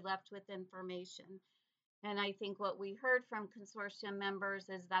resources. They left with information. And I think what we heard from consortium members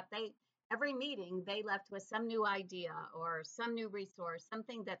is that every meeting, they left with some new idea or some new resource,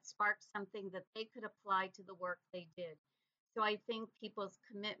 something that sparked something that they could apply to the work they did. So I think people's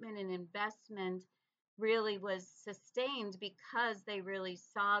commitment and investment really was sustained because they really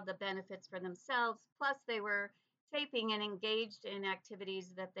saw the benefits for themselves. Plus, they were shaping and engaged in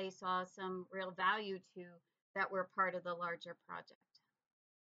activities that they saw some real value to that were part of the larger project.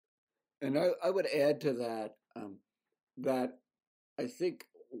 And I would add to that that I think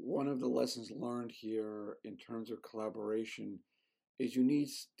one of the lessons learned here in terms of collaboration is you need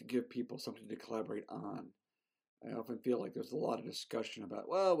to give people something to collaborate on. I often feel like there's a lot of discussion about,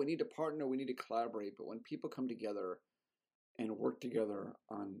 well, we need to partner, we need to collaborate. But when people come together and work together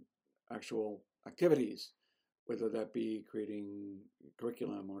on actual activities, whether that be creating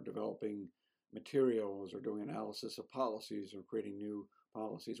curriculum or developing materials or doing analysis of policies or creating new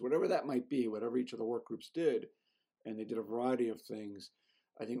policies, whatever that might be, whatever each of the work groups did, and they did a variety of things,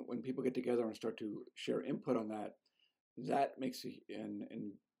 I think when people get together and start to share input on that, that makes it,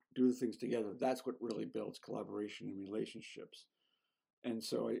 and do the things together, that's what really builds collaboration and relationships. And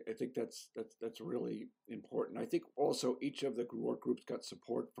so I think that's really important. I think also each of the work groups got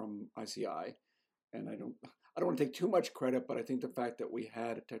support from ICI, and I don't want to take too much credit, but I think the fact that we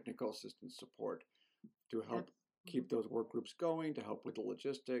had a technical assistance support to help keep those work groups going, to help with the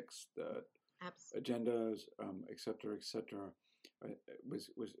logistics, the agendas, et cetera,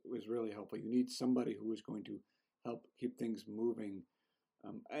 was really helpful. You need somebody who is going to help keep things moving.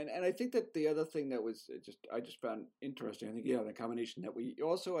 And I think that the other thing that was I just found interesting, I think, the combination that we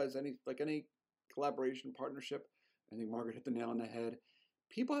also, as any collaboration partnership, I think Margaret hit the nail on the head.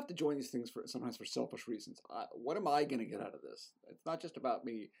 People have to join these things sometimes for selfish reasons. What am I going to get out of this? It's not just about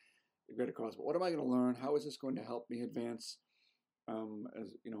me, a greater cause, but what am I going to learn? How is this going to help me advance,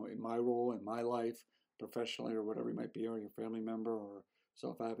 as in my role in my life, professionally, or whatever you might be, or your family member or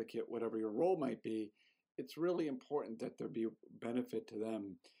self-advocate, whatever your role might be. It's really important that there be benefit to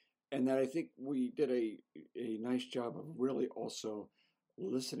them, and that I think we did a nice job of really also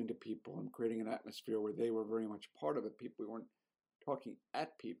listening to people and creating an atmosphere where they were very much part of it. We weren't talking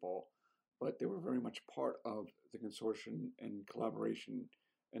at people, but they were very much part of the consortium and collaboration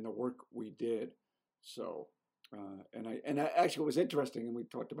and the work we did. So, and I actually, it was interesting, and we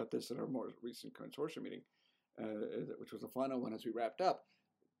talked about this in our more recent consortium meeting, which was the final one as we wrapped up.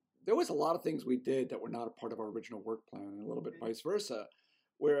 There was a lot of things we did that were not a part of our original work plan, and a little bit vice versa.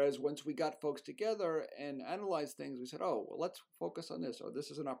 Whereas once we got folks together and analyzed things, we said, oh, well, let's focus on this, or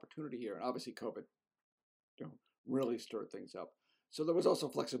this is an opportunity here. And obviously COVID really stirred things up. So there was also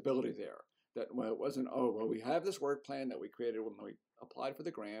flexibility there, that it wasn't, oh, well, we have this work plan that we created when we applied for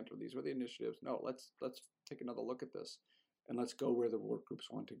the grant, or these were the initiatives. No, let's take another look at this, and let's go where the work groups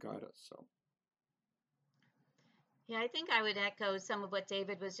want to guide us. So. Yeah, I think I would echo some of what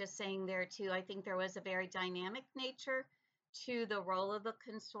David was just saying there too. I think there was a very dynamic nature to the role of the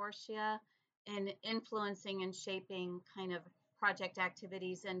consortia in influencing and shaping kind of project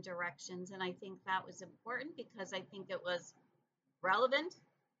activities and directions. And I think that was important because I think it was relevant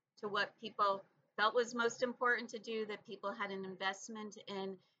to what people felt was most important to do, that people had an investment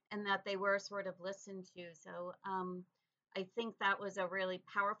in, and that they were sort of listened to. So I think that was a really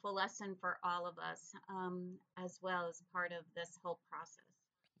powerful lesson for all of us, as well as part of this whole process.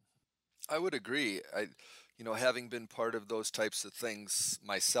 I would agree. Having been part of those types of things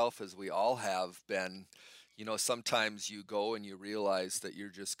myself, as we all have been, sometimes you go and you realize that you're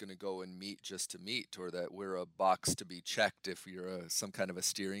just going to go and meet just to meet, or that we're a box to be checked if you're some kind of a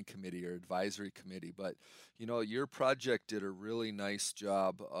steering committee or advisory committee. But, your project did a really nice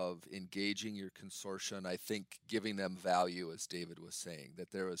job of engaging your consortia, and I think giving them value, as David was saying,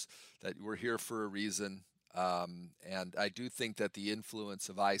 that we're here for a reason. And I do think that the influence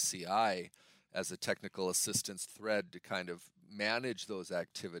of ICI as a technical assistance thread to kind of manage those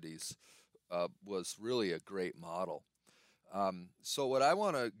activities was really a great model. So what I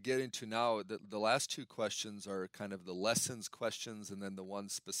want to get into now, the last two questions are kind of the lessons questions and then the one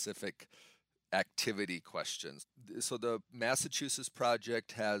specific activity questions. So the Massachusetts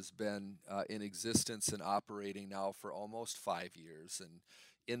project has been in existence and operating now for almost 5 years. And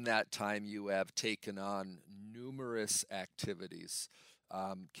in that time, you have taken on numerous activities.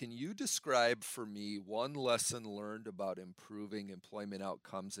 Can you describe for me one lesson learned about improving employment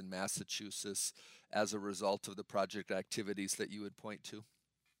outcomes in Massachusetts as a result of the project activities that you would point to?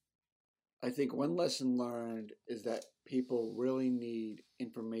 I think one lesson learned is that people really need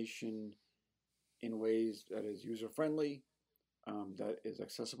information in ways that is user-friendly, that is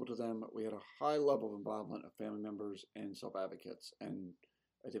accessible to them. We had a high level of involvement of family members and self-advocates, and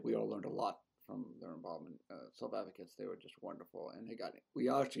I think we all learned a lot from their involvement. Self-advocates, they were just wonderful, and we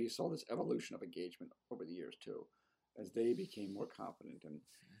actually saw this evolution of engagement over the years too, as they became more confident. And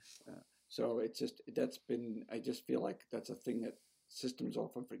so I just feel like that's a thing that systems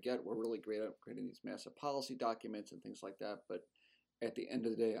often forget. We're really great at creating these massive policy documents and things like that, but at the end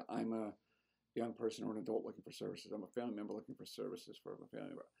of the day, I'm a young person or an adult looking for services. I'm a family member looking for services for a family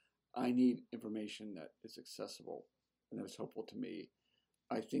member. I need information that is accessible and that is helpful to me.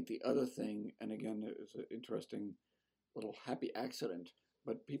 I think the other thing, and again, it was an interesting little happy accident,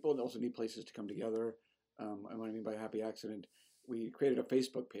 but people also need places to come together. And what I mean by happy accident, we created a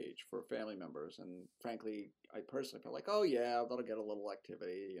Facebook page for family members. And frankly, I personally felt like, oh yeah, that'll get a little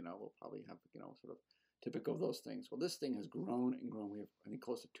activity. We'll probably have, sort of typical of those things. Well, this thing has grown and grown. We have, I think,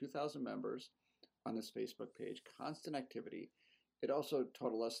 close to 2,000 members on this Facebook page, constant activity. It also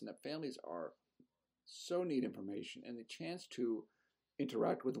taught a lesson that families are so need information and the chance to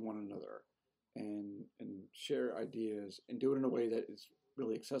interact with one another and share ideas and do it in a way that is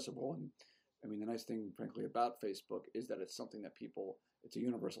really accessible. And I mean, the nice thing, frankly, about Facebook is that it's something that it's a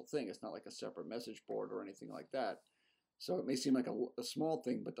universal thing. It's not like a separate message board or anything like that. So it may seem like a small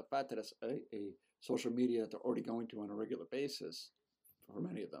thing, but the fact that it's a social media that they're already going to on a regular basis for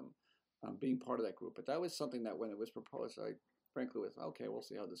many of them, being part of that group. But that was something that when it was proposed, I frankly was, okay, we'll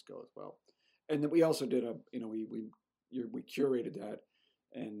see how this goes. Well, and then we also did we curated that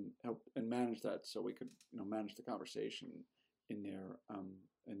and helped and managed that so we could manage the conversation in there.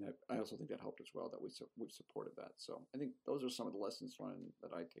 And that I also think that helped as well, that we supported that. So I think those are some of the lessons learned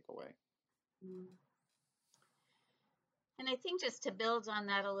that I take away. And I think just to build on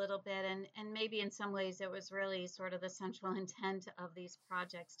that a little bit, and maybe in some ways it was really sort of the central intent of these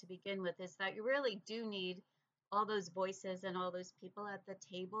projects to begin with, is that you really do need all those voices and all those people at the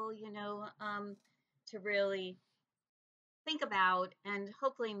table, to really think about and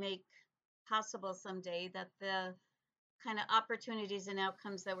hopefully make possible someday that the kind of opportunities and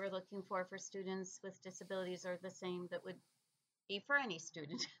outcomes that we're looking for students with disabilities are the same that would be for any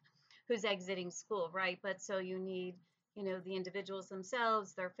student who's exiting school, right? But so you need the individuals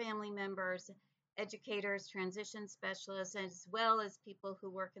themselves, their family members, educators, transition specialists, as well as people who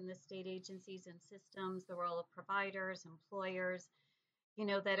work in the state agencies and systems, the role of providers, employers,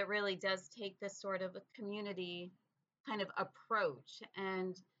 that it really does take this sort of a community kind of approach.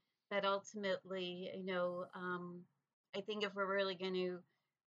 And that ultimately, I think if we're really going to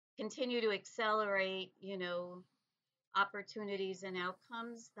continue to accelerate, opportunities and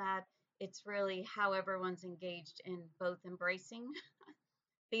outcomes, that it's really how everyone's engaged in both embracing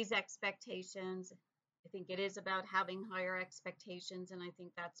these expectations. I think it is about having higher expectations, and I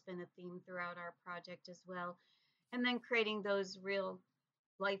think that's been a theme throughout our project as well. And then creating those real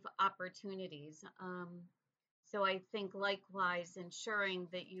life opportunities. So I think likewise ensuring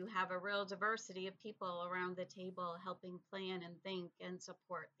that you have a real diversity of people around the table helping plan and think and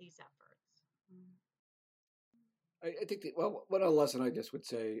support these efforts. I think one other lesson I just would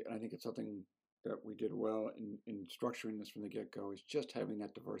say, and I think it's something that we did well in structuring this from the get-go, is just having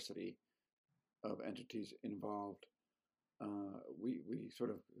that diversity of entities involved. We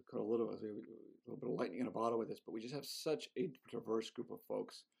sort of got a little bit of lightning in a bottle with this, but we just have such a diverse group of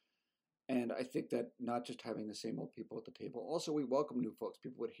folks. And I think that not just having the same old people at the table, also we welcome new folks.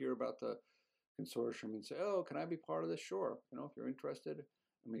 People would hear about the consortium and say, oh, can I be part of this? Sure. If you're interested.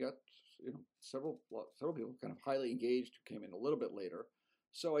 And we got several people kind of highly engaged who came in a little bit later.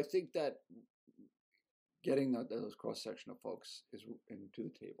 So I think that getting those cross section of folks is to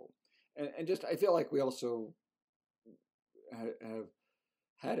the table, and just I feel like we also have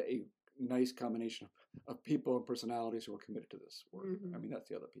had a nice combination of people and personalities who are committed to this work. I mean, that's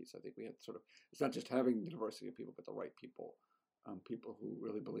the other piece. I think we had it's not just having the diversity of people, but the right people, people who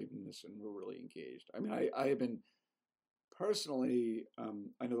really believe in this and were really engaged. I mean, I have been personally,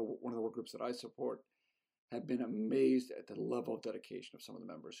 I know one of the work groups that I support have been amazed at the level of dedication of some of the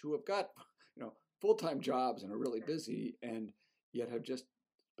members who have got, full-time jobs and are really busy, and yet have just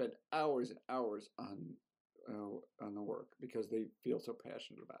spent hours and hours on the work because they feel so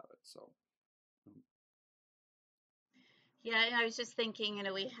passionate about it. So. Yeah, I was just thinking,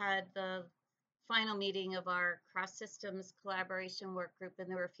 we had the final meeting of our cross systems collaboration work group, and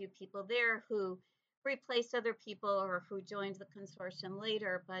there were a few people there who replaced other people or who joined the consortium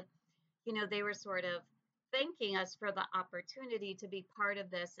later, but they were sort of thanking us for the opportunity to be part of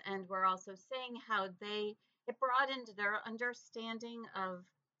this, and were also saying how it broadened their understanding of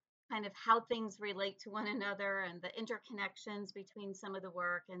kind of how things relate to one another and the interconnections between some of the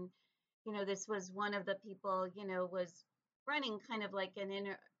work. And this was one of the people was running kind of like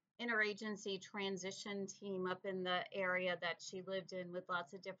an interagency transition team up in the area that she lived in with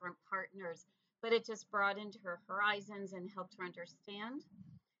lots of different partners, but it just broadened her horizons and helped her understand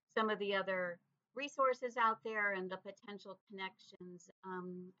some of the other resources out there and the potential connections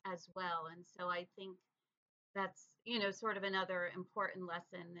as well. And so I think that's, sort of another important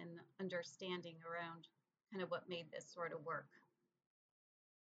lesson in understanding around kind of what made this sort of work.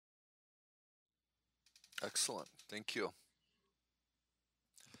 Excellent. Thank you.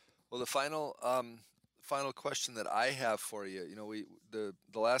 Well, the final question that I have for you, the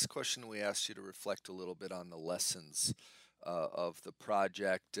last question we asked you to reflect a little bit on the lessons of the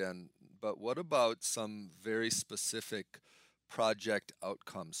project, but what about some very specific project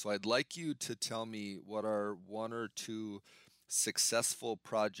outcomes? So I'd like you to tell me what are one or two successful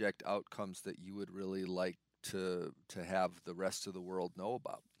project outcomes that you would really like to have the rest of the world know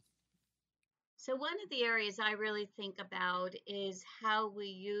about. So one of the areas I really think about is how we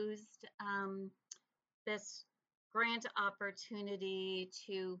used this grant opportunity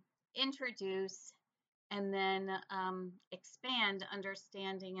to introduce and then expand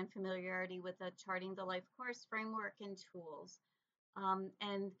understanding and familiarity with the Charting the Life course framework and tools.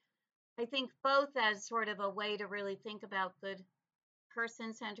 And I think both as sort of a way to really think about good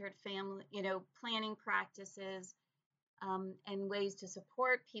person-centered family, planning practices, and ways to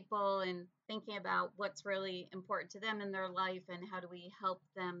support people and thinking about what's really important to them in their life and how do we help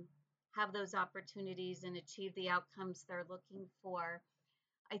them have those opportunities and achieve the outcomes they're looking for.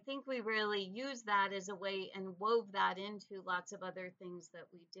 I think we really used that as a way and wove that into lots of other things that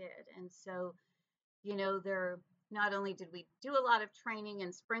we did. And so, not only did we do a lot of training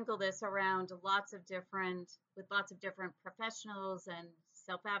and sprinkle this around with lots of different professionals and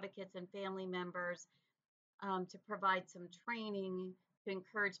self-advocates and family members, to provide some training to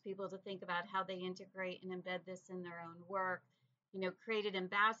encourage people to think about how they integrate and embed this in their own work, created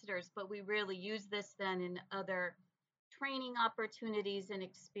ambassadors, but we really use this then in other training opportunities and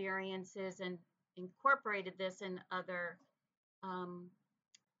experiences and incorporated this in other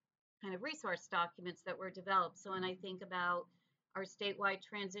kind of resource documents that were developed. So when I think about our statewide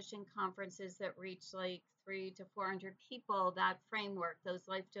transition conferences that reach like 300 to 400 people, that framework, those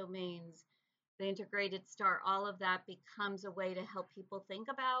life domains, the integrated STAR, all of that becomes a way to help people think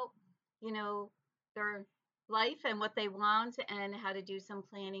about, their life and what they want and how to do some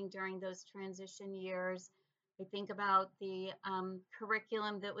planning during those transition years. I think about the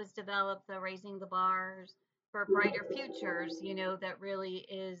curriculum that was developed, the Raising the Bars for Brighter Futures, that really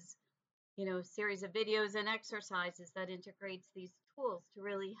is, a series of videos and exercises that integrates these tools to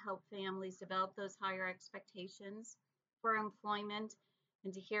really help families develop those higher expectations for employment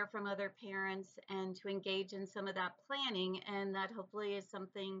and to hear from other parents and to engage in some of that planning. And that hopefully is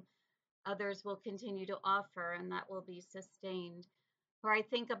something others will continue to offer and that will be sustained. Or I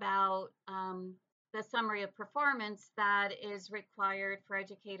think about the summary of performance that is required for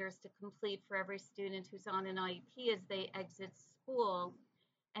educators to complete for every student who's on an IEP as they exit school,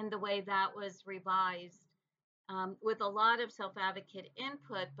 and the way that was revised with a lot of self-advocate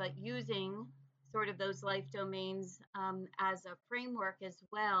input, but using sort of those life domains as a framework as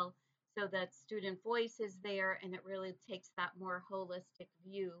well, so that student voice is there and it really takes that more holistic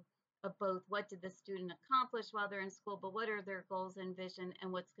view of both what did the student accomplish while they're in school, but what are their goals and vision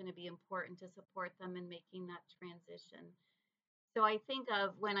and what's going to be important to support them in making that transition. So I think of,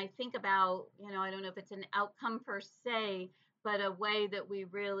 when I think about, I don't know if it's an outcome per se, but a way that we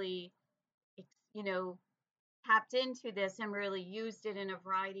really, tapped into this and really used it in a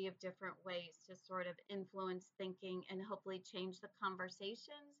variety of different ways to sort of influence thinking and hopefully change the conversations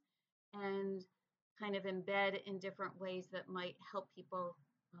and kind of embed in different ways that might help people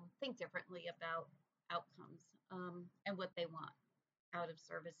think differently about outcomes and what they want out of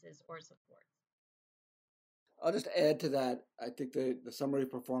services or support. I'll just add to that. I think the summary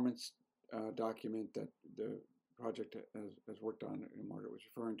performance document that the project has worked on and Margaret was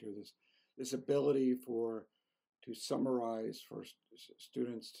referring to, this this ability to summarize, for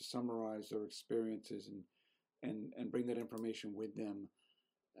students to summarize their experiences and bring that information with them.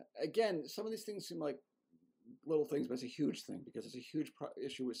 Again, some of these things seem like little things, but it's a huge thing because it's a huge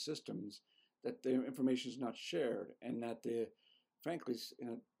issue with systems that the information is not shared, and that frankly,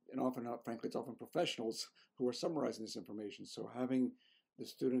 and often not frankly, it's often professionals who are summarizing this information. So having the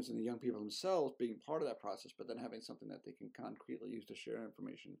students and the young people themselves being part of that process, but then having something that they can concretely use to share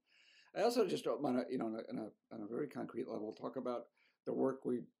information. I also just want to, on a very concrete level, talk about the work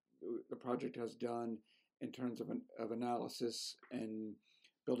the project has done in terms of analysis and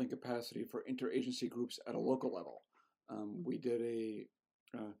building capacity for interagency groups at a local level. We did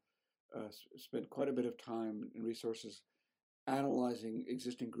spent quite a bit of time and resources analyzing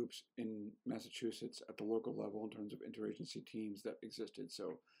existing groups in Massachusetts at the local level in terms of interagency teams that existed.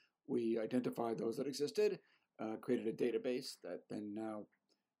 So we identified those that existed, created a database that then now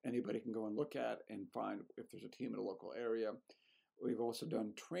anybody can go and look at and find if there's a team in a local area. We've also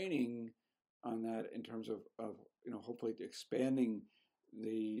done training on that in terms of hopefully expanding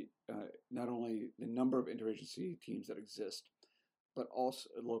the not only the number of interagency teams that exist, but also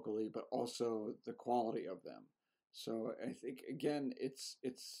locally, but also the quality of them. So I think again, it's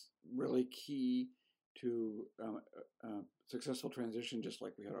really key to successful transition. Just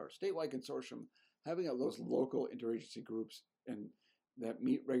like we had our statewide consortium, having those local interagency groups and that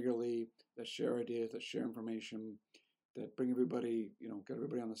meet regularly, that share ideas, that share information, that bring everybody, get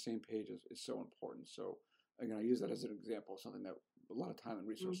everybody on the same page is so important. So again, I use that as an example of something that a lot of time and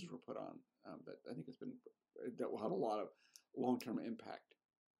resources were put on that I think that will have a lot of long-term impact.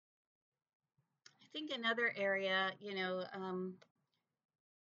 I think another area,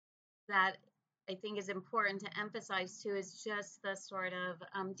 that I think is important to emphasize too is just the sort of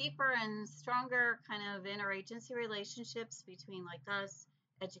deeper and stronger kind of interagency relationships between like us,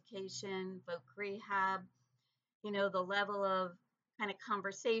 education, voc rehab, the level of kind of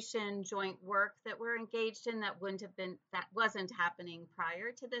conversation, joint work that we're engaged in that wasn't happening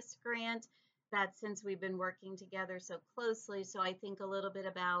prior to this grant, that since we've been working together so closely. So I think a little bit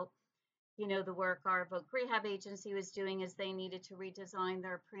about, the work our voc rehab agency was doing is they needed to redesign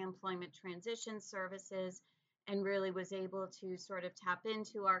their pre-employment transition services, and really was able to sort of tap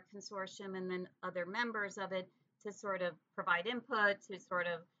into our consortium and then other members of it to sort of provide input, to sort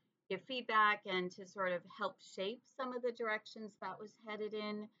of give feedback, and to sort of help shape some of the directions that was headed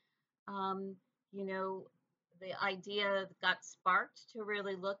in. The idea got sparked to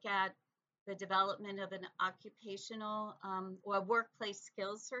really look at the development of an occupational or workplace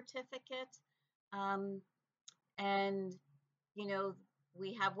skills certificate.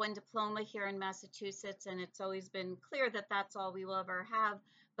 We have one diploma here in Massachusetts, and it's always been clear that that's all we will ever have,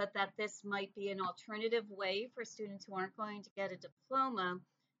 but that this might be an alternative way for students who aren't going to get a diploma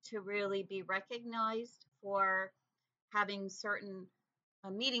to really be recognized for having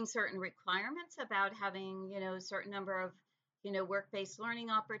meeting certain requirements about having, a certain number of, work-based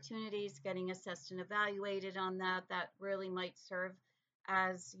learning opportunities, getting assessed and evaluated on that really might serve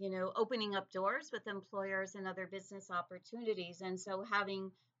as, opening up doors with employers and other business opportunities. And so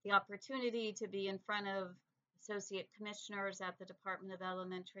having the opportunity to be in front of associate commissioners at the Department of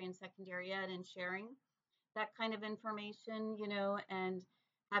Elementary and Secondary Ed and sharing that kind of information, and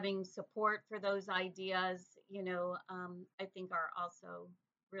having support for those ideas, I think are also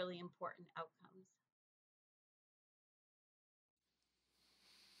really important outcomes.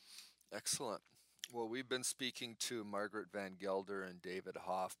 Excellent. Well, we've been speaking to Margaret Van Gelder and David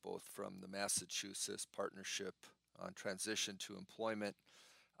Hoff, both from the Massachusetts Partnership on Transition to Employment.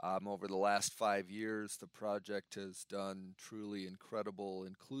 Over the last 5 years, the project has done truly incredible,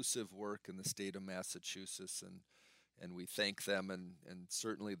 inclusive work in the state of Massachusetts, and we thank them, and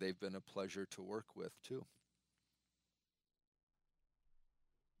certainly they've been a pleasure to work with too.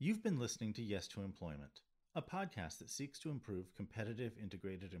 You've been listening to Yes to Employment, a podcast that seeks to improve competitive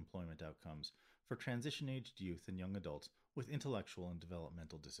integrated employment outcomes for transition-aged youth and young adults with intellectual and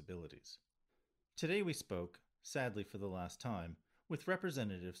developmental disabilities. Today we spoke, sadly for the last time, with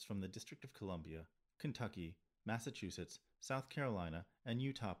representatives from the District of Columbia, Kentucky, Massachusetts, South Carolina, and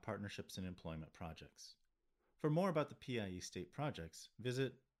Utah Partnerships in Employment projects. For more about the PIE state projects,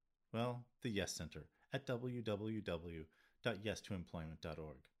 visit, the Yes Center at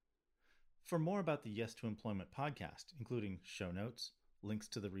www.yestoemployment.org. For more about the Yes to Employment podcast, including show notes, links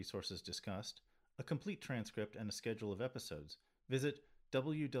to the resources discussed, a complete transcript, and a schedule of episodes, visit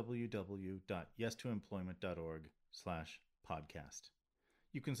www.yestoemployment.org/podcast.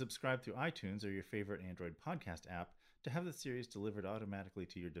 You can subscribe through iTunes or your favorite Android podcast app to have the series delivered automatically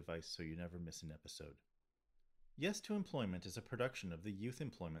to your device so you never miss an episode. Yes to Employment is a production of the Youth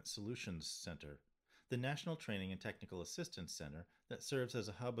Employment Solutions Center, the National Training and Technical Assistance Center that serves as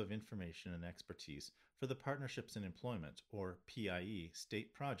a hub of information and expertise for the Partnerships in Employment, or PIE,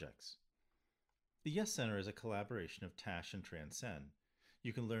 state projects. The Yes Center is a collaboration of TASH and Transcend.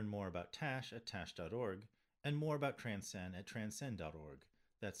 You can learn more about TASH at tash.org and more about Transcend at transcend.org.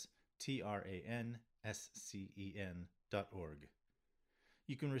 That's TRANSCEN.org.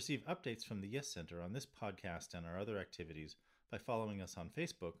 You can receive updates from the Yes Center on this podcast and our other activities by following us on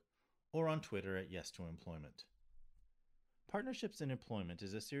Facebook or on Twitter at Yes to Employment. Partnerships in Employment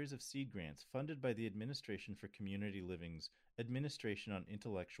is a series of seed grants funded by the Administration for Community Living's Administration on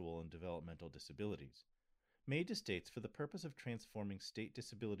Intellectual and Developmental Disabilities, made to states for the purpose of transforming state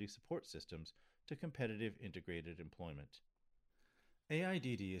disability support systems to competitive integrated employment.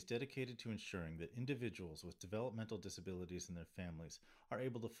 AIDD is dedicated to ensuring that individuals with developmental disabilities and their families are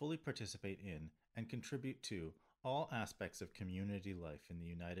able to fully participate in and contribute to all aspects of community life in the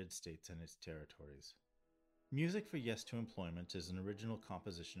United States and its territories. Music for Yes to Employment is an original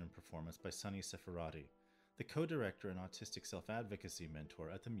composition and performance by Sunny Seferati, the co-director and autistic self-advocacy mentor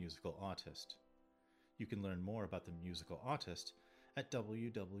at The Musical Autist. You can learn more about The Musical Autist at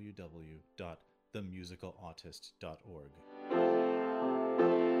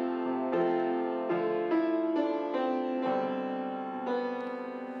www.themusicalautist.org.